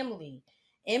family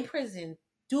in prison,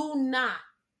 do not.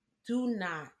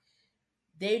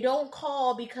 They don't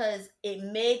call because it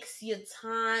makes your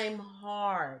time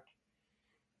hard.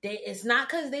 It's not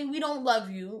because we don't love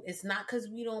you. It's not because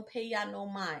we don't pay y'all no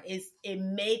mind. It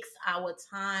makes our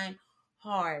time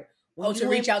hard. To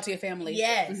reach out to your family.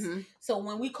 Yes. Mm-hmm. So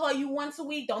when we call you once a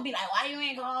week, don't be like, why you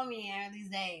ain't calling me these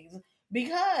days?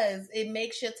 Because it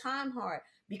makes your time hard.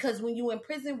 Because when you in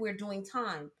prison, we're doing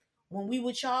time. When we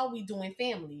with y'all, we doing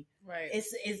family. Right.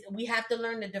 We have to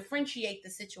learn to differentiate the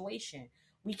situation.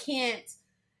 We can't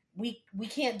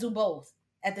do both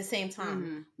at the same time.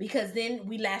 Mm-hmm. Because then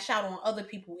we lash out on other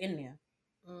people in there.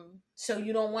 Mm. So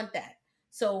you don't want that.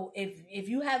 So if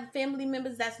you have family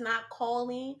members that's not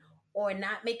calling or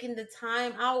not making the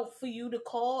time out for you to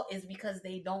call, is because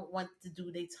they don't want to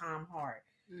do their time hard.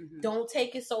 Mm-hmm. Don't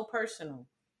take it so personal.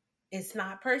 It's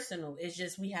not personal. It's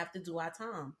just we have to do our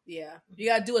time. Yeah. You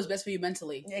got to do what's best for you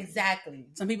mentally. Exactly.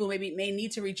 Some people may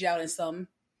need to reach out and some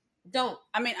don't.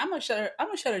 I mean, I'm a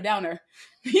shutter downer.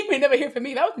 You may never hear from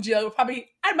me. If I was in jail,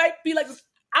 I might be like,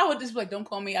 I would just be like, don't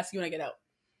call me. I'll see you when I get out.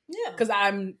 Yeah. Because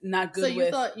I'm not good with. So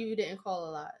you thought you didn't call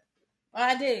a lot? Well,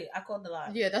 I did. I called a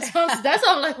lot. Yeah, that's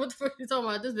I'm like, what the fuck are you talking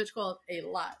about? This bitch called a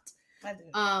lot. I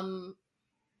did.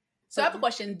 So I have a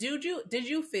question. Did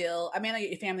you feel, I mean, like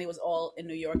your family was all in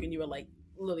New York and you were like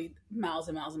literally miles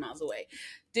and miles and miles away.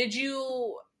 Did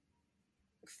you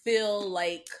feel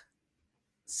like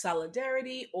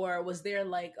solidarity, or was there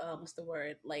like, what's the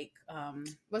word? Like,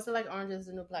 was it like Orange is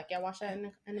the New Black? Y'all watch that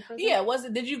in the prison? Yeah,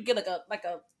 did you get like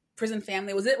a prison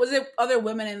family? Was it other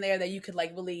women in there that you could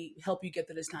like really help you get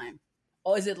through this time?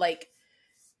 Or is it like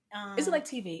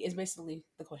TV is basically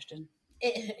the question.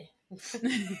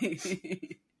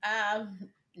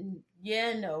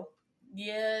 Yeah, no.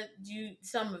 Yeah,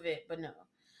 some of it, but no.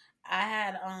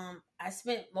 I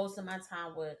spent most of my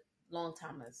time with long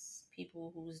timers,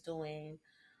 people who's doing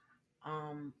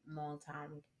long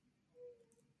time,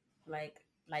 like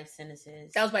life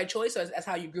sentences. That was by choice, or that's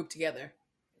how you grouped together?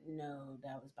 No,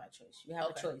 that was by choice. You have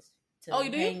a choice to you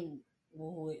do? hang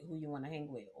who you want to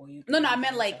hang with, or you. No, I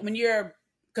meant like when you're,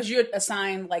 because you're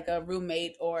assigned like a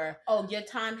roommate or. Oh, your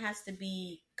time has to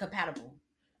be compatible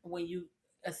when you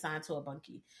assign to a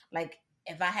bunkie. Like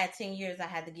if I had 10 years, I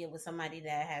had to get with somebody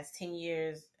that has 10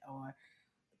 years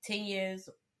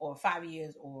or 5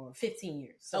 years or 15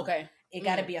 years. So it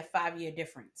got to be a 5-year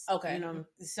difference. Okay. You know,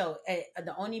 so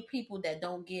the only people that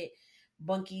don't get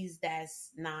bunkies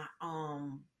that's not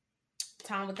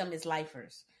time with them is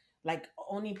lifers. Like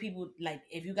only people, like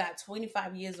if you got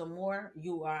 25 years or more,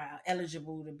 you are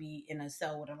eligible to be in a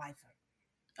cell with a lifer.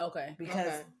 Okay.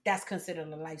 Because that's considered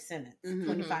a life sentence,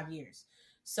 25 years.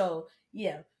 So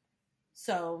yeah.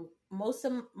 So most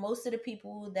of the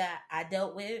people that I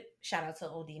dealt with, shout out to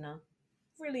Odina,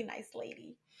 really nice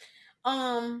lady.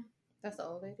 That's the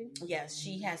old lady? Yes,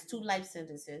 she has 2 life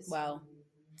sentences. Wow.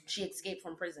 She escaped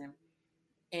from prison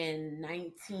in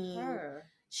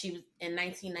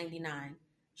 1999.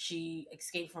 She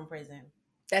escaped from prison.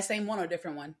 That same one or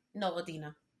different one? No,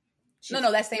 Odina.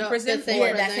 That same prison?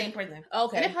 That same prison.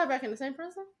 Okay. And they put her back in the same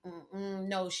prison?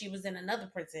 No, she was in another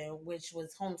prison, which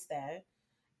was Homestead.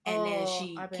 And then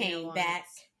she came back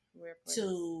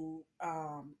to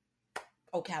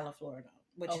Ocala, Florida,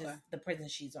 which is the prison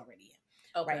she's already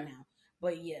in right now.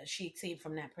 But yeah, she escaped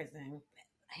from that prison.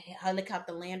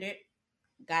 Helicopter landed,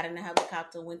 got in the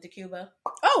helicopter, went to Cuba.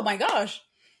 Oh my gosh.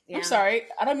 Yeah. I'm sorry.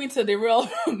 I don't mean to derail.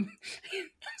 I'm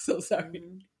so sorry.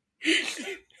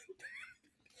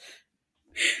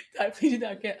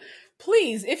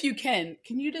 Please, if you can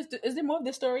you just, is there more of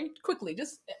this story? Quickly,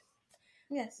 just.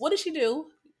 Yes. What did she do?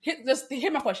 Just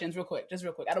hear my questions real quick. Just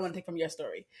real quick. I don't want to take from your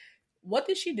story. What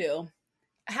did she do?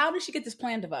 How did she get this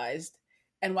plan devised?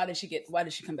 And why did she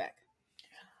come back?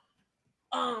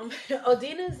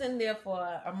 Odina's in there for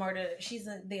a murder. She's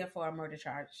in there for a murder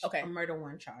charge. Okay. A murder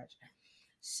 1 charge.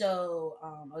 So,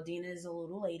 Odina is a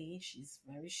little lady. She's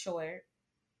very short.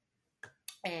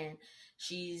 And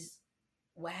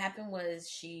what happened was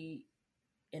she's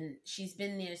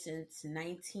been there since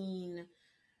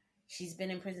she's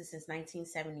been in prison since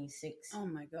 1976. Oh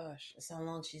my gosh. That's how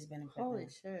long she's been in prison. Holy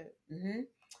shit. Mm-hmm.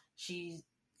 She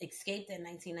escaped in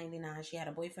 1999. She had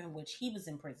a boyfriend, which he was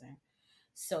in prison.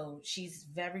 So she's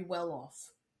very well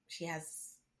off. She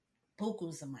has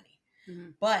bukus of money.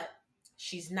 Mm-hmm. But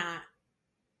she's not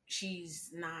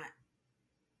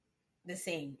the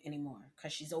same anymore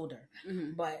because she's older.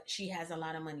 Mm-hmm. But she has a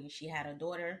lot of money. She had a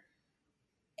daughter.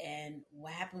 And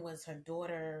what happened was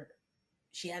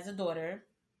she has a daughter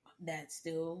that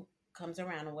still comes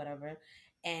around or whatever.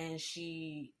 And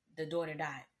the daughter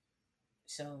died.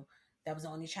 So that was the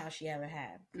only child she ever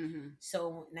had. Mm-hmm.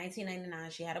 So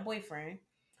 1999, she had a boyfriend.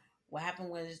 What happened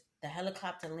was the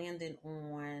helicopter landed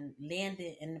in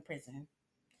the prison.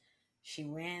 She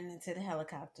ran into the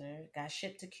helicopter, got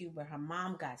shipped to Cuba. Her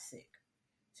mom got sick.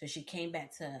 So she came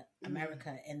back to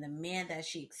America. And the man that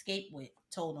she escaped with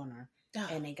told on her.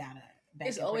 And they got her back.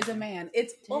 It's always a man.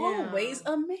 It's always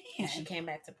a man. And she came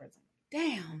back to prison.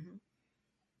 Damn. Mm-hmm.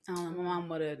 I don't know. My mom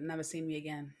would have never seen me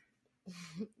again.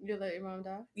 You let your mom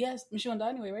die? Yes. She won't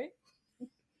die anyway, right?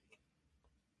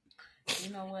 You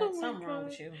know what? Something wrong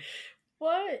with you.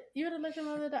 What? You would have let your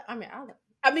mother die?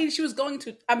 I mean, she was going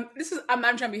to. I'm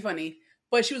not trying to be funny,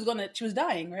 but she was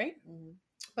dying, right? Mm-hmm.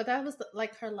 But that was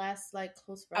her last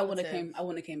close relative. I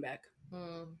wouldn't have came back.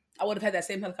 I would have had that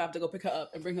same helicopter go pick her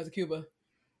up and bring her to Cuba.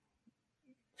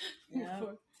 Yeah.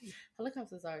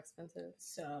 Helicopters are expensive.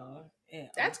 So yeah.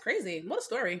 That's crazy. What a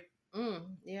story.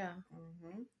 Yeah.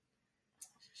 Mm-hmm.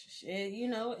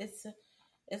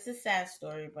 It's a sad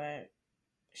story, but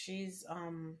she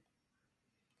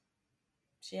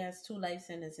has 2 life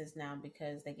sentences now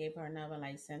because they gave her another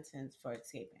life sentence for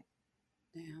escaping.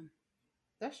 Damn.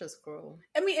 That's just cruel.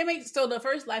 I mean, so the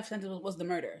first life sentence was the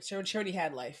murder. She already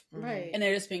had life. Right. And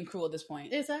they're just being cruel at this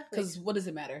point. Exactly. Because what does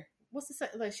it matter? What's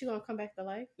the she gonna come back to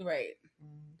life? Right.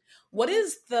 What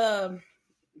is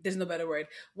there's no better word.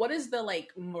 What is the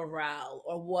morale,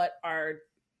 or what are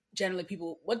generally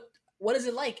people, what is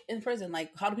it like in prison?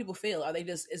 Like, how do people feel? Are they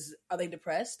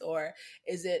depressed, or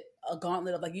is it a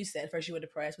gauntlet of, like you said, first you were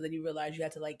depressed, but then you realized you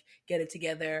had to get it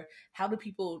together? How do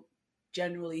people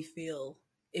generally feel,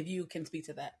 if you can speak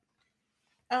to that?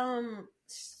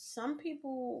 Some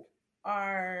people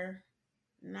are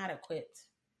not equipped.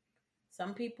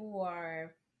 Some people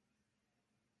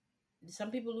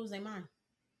lose their mind.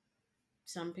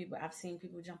 Some people, I've seen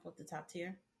people jump off the top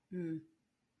tier,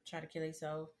 try to kill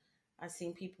themselves. I've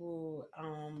seen people.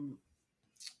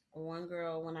 One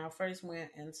girl, when I first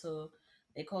went into,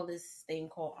 they call this thing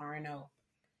called RNO.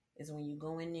 Is when you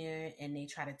go in there and they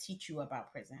try to teach you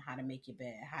about prison, how to make your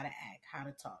bed, how to act, how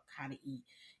to talk, how to eat.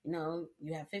 You know,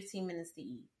 you have 15 minutes to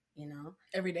eat. You know,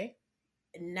 every day.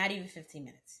 Not even 15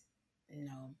 minutes.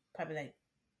 No, probably like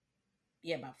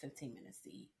about 15 minutes to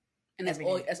eat. And that's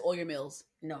all your meals.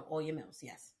 No, all your meals.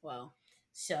 Yes. Wow.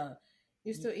 So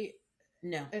you still eat?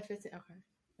 No. At 15. Okay.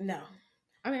 No.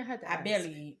 I mean, I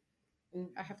barely eat.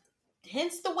 I have to.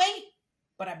 Hence the weight,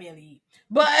 but I barely eat.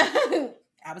 But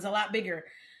I was a lot bigger.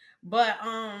 But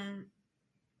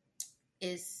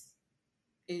is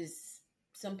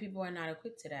some people are not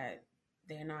equipped to that.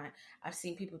 They're not. I've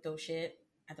seen people throw shit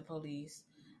at the police.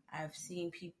 I've seen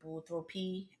people throw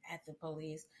pee at the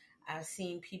police. I've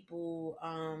seen people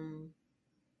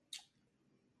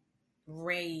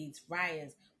raids,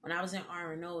 riots. When I was in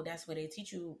RNO, that's where they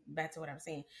teach you, back to what I'm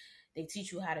saying, they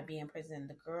teach you how to be in prison.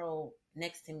 The girl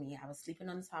next to me, I was sleeping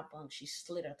on the top bunk, she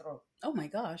slit her throat. Oh my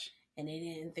gosh. And they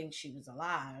didn't think she was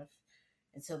alive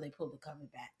until they pulled the cover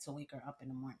back to wake her up in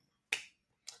the morning.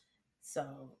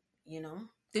 So, you know.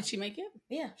 Did she make it?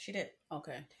 Yeah, she did.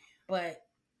 Okay. But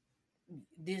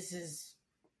this is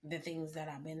the things that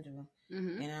I've been through,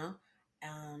 you know.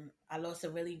 I lost a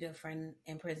really good friend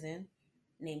in prison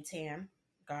named Tam.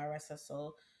 God rest her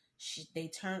soul. They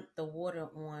turned the water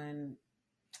on.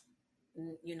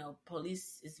 You know,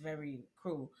 police is very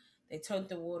cruel. They turned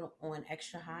the water on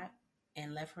extra hot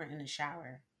and left her in the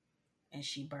shower, and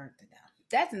she burned to death.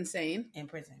 That's insane. In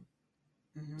prison.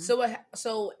 Mm-hmm.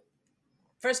 So,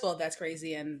 first of all, that's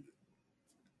crazy, and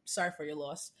sorry for your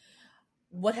loss.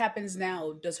 What happens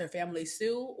now? Does her family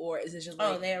sue, or is it just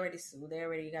like... Oh, they already sued. They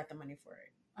already got the money for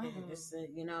it. Oh.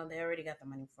 You know, they already got the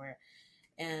money for it.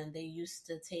 And they used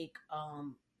to take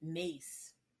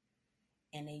mace,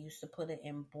 and they used to put it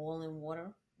in boiling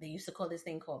water. They used to call this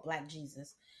thing called Black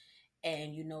Jesus.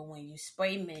 And, you know, when you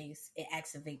spray mace, it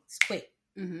activates quick,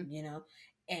 you know.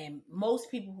 And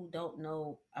most people who don't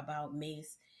know about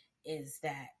mace is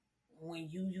that when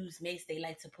you use mace, they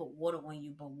like to put water on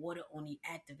you, but water only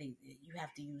activates it. You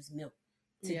have to use milk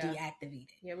to deactivate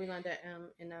it. Yeah, we learned that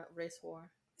in a race war.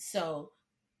 So,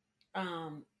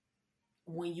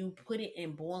 when you put it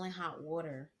in boiling hot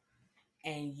water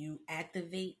and you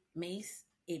activate mace,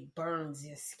 it burns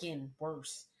your skin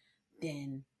worse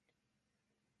than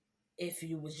if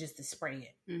you was just to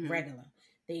spray it regular.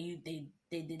 They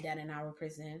did that in our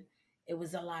prison. It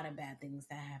was a lot of bad things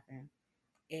that happened.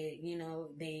 You know,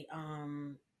 they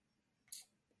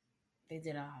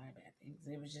did a lot of bad things.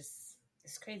 It was just,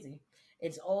 it's crazy.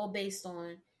 It's all based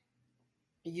on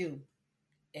you.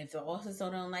 If the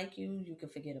officer don't like you, you can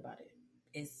forget about it.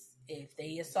 If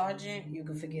they a sergeant, you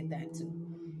can forget that too.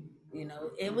 You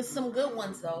know, it was some good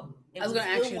ones though. I was going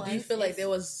to ask you, do you feel like there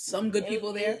was some good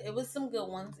people there? It was some good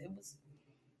ones.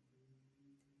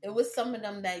 It was some of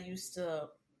them that used to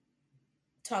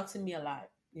talk to me a lot,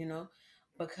 you know,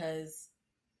 because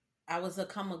I was a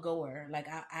come-a-goer. Like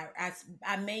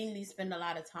I mainly spend a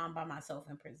lot of time by myself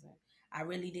in prison. I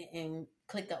really didn't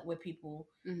click up with people.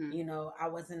 You know, I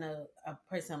wasn't a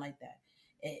person like that.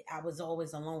 I was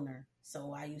always a loner.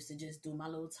 So I used to just do my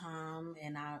little time,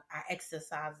 and I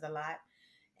exercised a lot,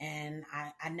 and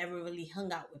I never really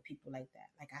hung out with people like that.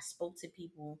 Like I spoke to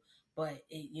people, but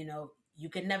you know, you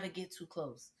could never get too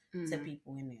close to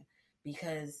people in there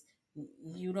because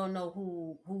you don't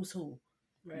know who's who.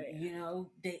 Right. You know,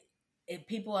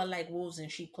 people are like wolves in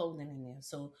sheep clothing in there.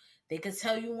 So they could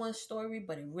tell you one story,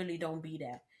 but it really don't be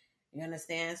that. You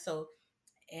understand? So,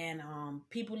 and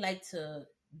people like to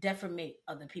defamate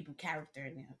other people's character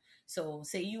in there. So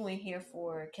say you in here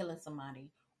for killing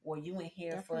somebody, or you in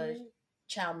here for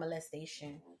child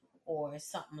molestation or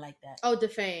something like that. Oh,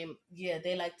 defame. Yeah,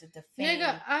 they like to defame.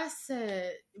 Nigga, I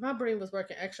said my brain was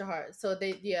working extra hard. So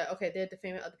they're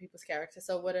defaming other people's character.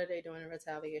 So what are they doing in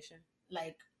retaliation?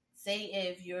 Like, say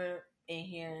if you're in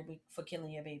here for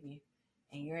killing your baby,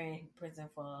 and you're in prison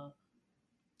for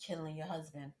killing your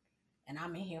husband, and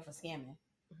I'm in here for scamming,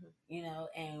 you know,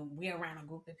 and we're around a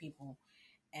group of people,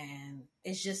 and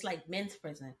it's just like men's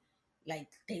prison. Like,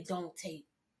 they don't take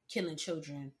killing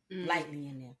children lightly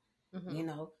in there. You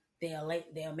know,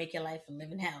 they'll make your life a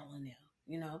living hell in there,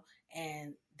 you know,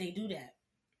 and they do that.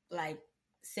 Like,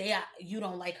 say you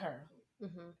don't like her,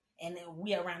 and then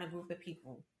we are around a group of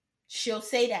people. She'll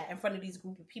say that in front of these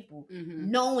group of people,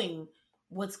 knowing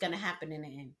what's gonna happen in the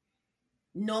end,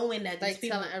 knowing that like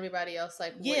people, telling everybody else,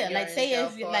 like, like say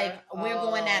if like we're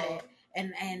going at it,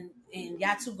 and and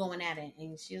y'all two going at it.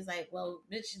 And she was like, well,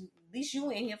 bitch, at least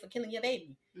you ain't here for killing your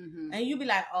baby. Mm-hmm. And you be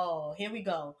like, oh, here we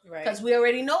go. Because we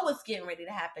already know what's getting ready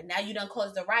to happen. Now you done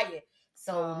caused the riot.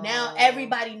 So now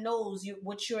everybody knows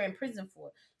what you're in prison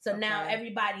for. So now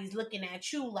everybody's looking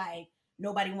at you like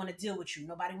nobody want to deal with you.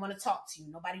 Nobody want to talk to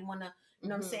you. Nobody want to, you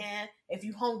know what I'm saying? If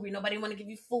you hungry, nobody want to give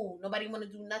you food. Nobody want to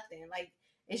do nothing. Like,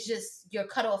 it's just, you're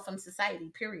cut off from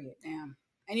society, period. Damn.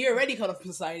 And you're already cut off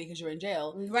from society because you're in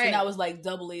jail. Right. So now it's like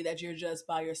doubly that you're just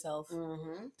by yourself.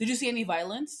 Mm-hmm. Did you see any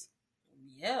violence?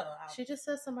 Yeah. She just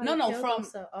said somebody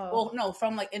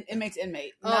from like inmate to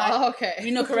inmate. Okay.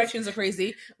 We know corrections are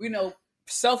crazy. We know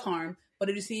self-harm. But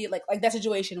did you see like that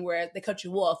situation where they cut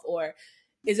you off, or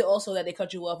is it also that they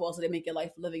cut you off, also they make your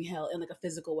life living hell in like a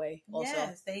physical way also?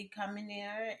 Yes, they come in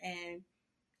there, and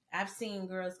I've seen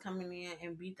girls come in there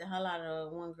and beat the hell out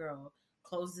of one girl,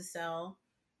 close the cell,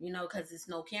 you know, because there's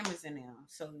no cameras in there.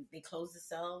 So they close the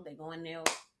cell, they go in there,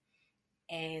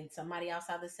 and somebody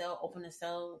outside the cell open the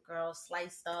cell, girl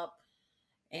sliced up,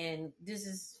 and this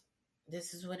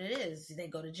is what it is. They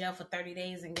go to jail for 30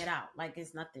 days and get out like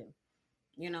it's nothing,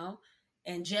 you know?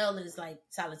 And jail is like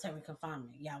solitary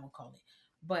confinement, y'all would call it.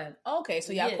 But okay,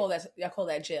 so y'all call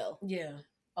that jail. Yeah.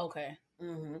 Okay.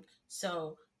 Mm-hmm.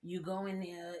 So you go in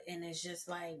there, and it's just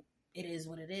like it is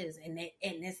what it is, and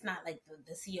it's not like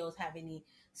the COs have any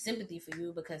sympathy for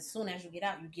you, because as soon as you get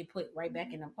out, you get put right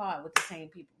back in the pod with the same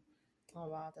people. Oh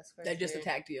wow, that's crazy. That just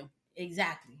attacked you.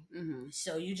 Exactly. Mm-hmm.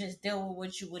 So you just deal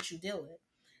with what you deal with,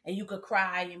 and you could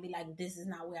cry and be like, "This is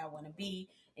not where I want to be."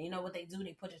 And you know what they do?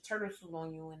 They put a turtle suit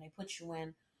on you, and they put you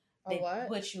in.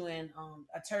 Put you in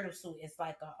a turtle suit. It's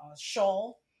like a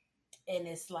shawl, and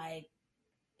it's like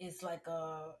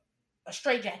a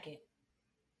straight jacket,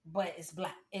 but it's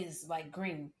black. It's like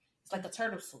green. It's like a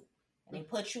turtle suit, and they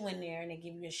put you in there, and they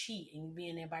give you a sheet, and you be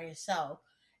in there by yourself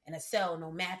in a cell,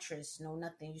 no mattress, no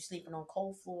nothing. You sleeping on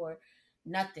cold floor,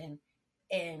 nothing,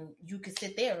 and you can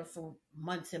sit there for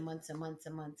months and months and months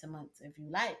and months and months if you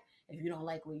like. If you don't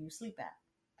like where you sleep at.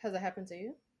 Has it happened to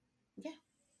you? Yeah.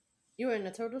 You were in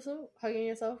a turtle suit, hugging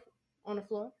yourself on the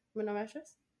floor with no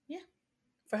mattress? Yeah.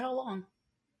 For how long?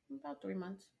 About 3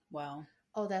 months. Wow.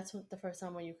 Oh, that's the first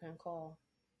time when you can call.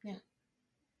 Yeah.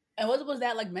 And what was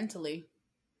that like mentally?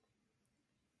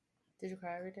 Did you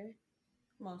cry every day?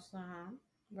 Most of the time.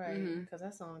 Right. Because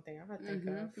that's the only thing I think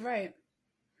of. Right.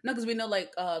 No, because we know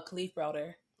like Khalif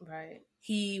Browder. Right.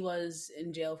 He was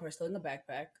in jail for stealing a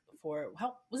backpack for,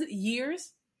 how was it,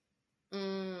 years?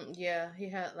 Yeah. He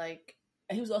had like...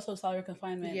 And he was also solitary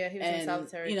confinement. Yeah, he was in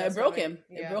solitary. You know, it broke him.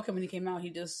 Yeah. It broke him when he came out. He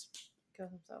just killed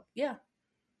himself. Yeah.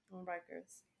 On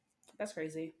Rikers. That's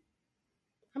crazy.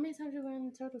 How many times you were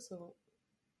in turtle suit?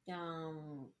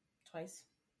 Twice.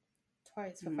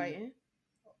 Twice for fighting?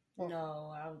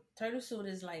 No, turtle suit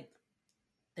is like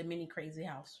the mini crazy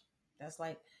house. That's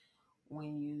like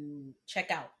when you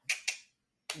check out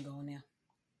and go in there.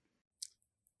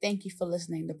 Thank you for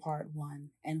listening to part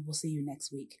 1, and we'll see you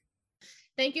next week.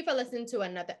 Thank you for listening to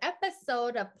another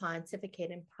episode of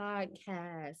Pontificating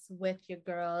Podcast with your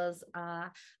girls. I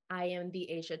am the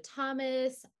Asia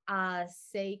Thomas,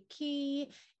 Seiki,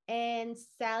 and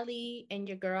Sally, and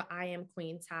your girl, I am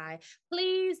Queen Ty.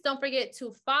 Please don't forget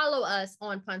to follow us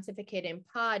on Pontificating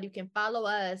Pod. You can follow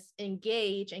us,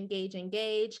 engage,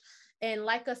 and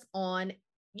like us on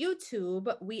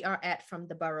YouTube. We are at From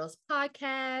the Boroughs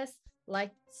Podcast.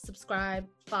 Like, subscribe,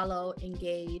 follow,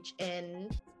 engage,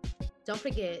 and don't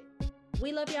forget,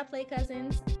 we love y'all, play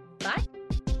cousins. Bye.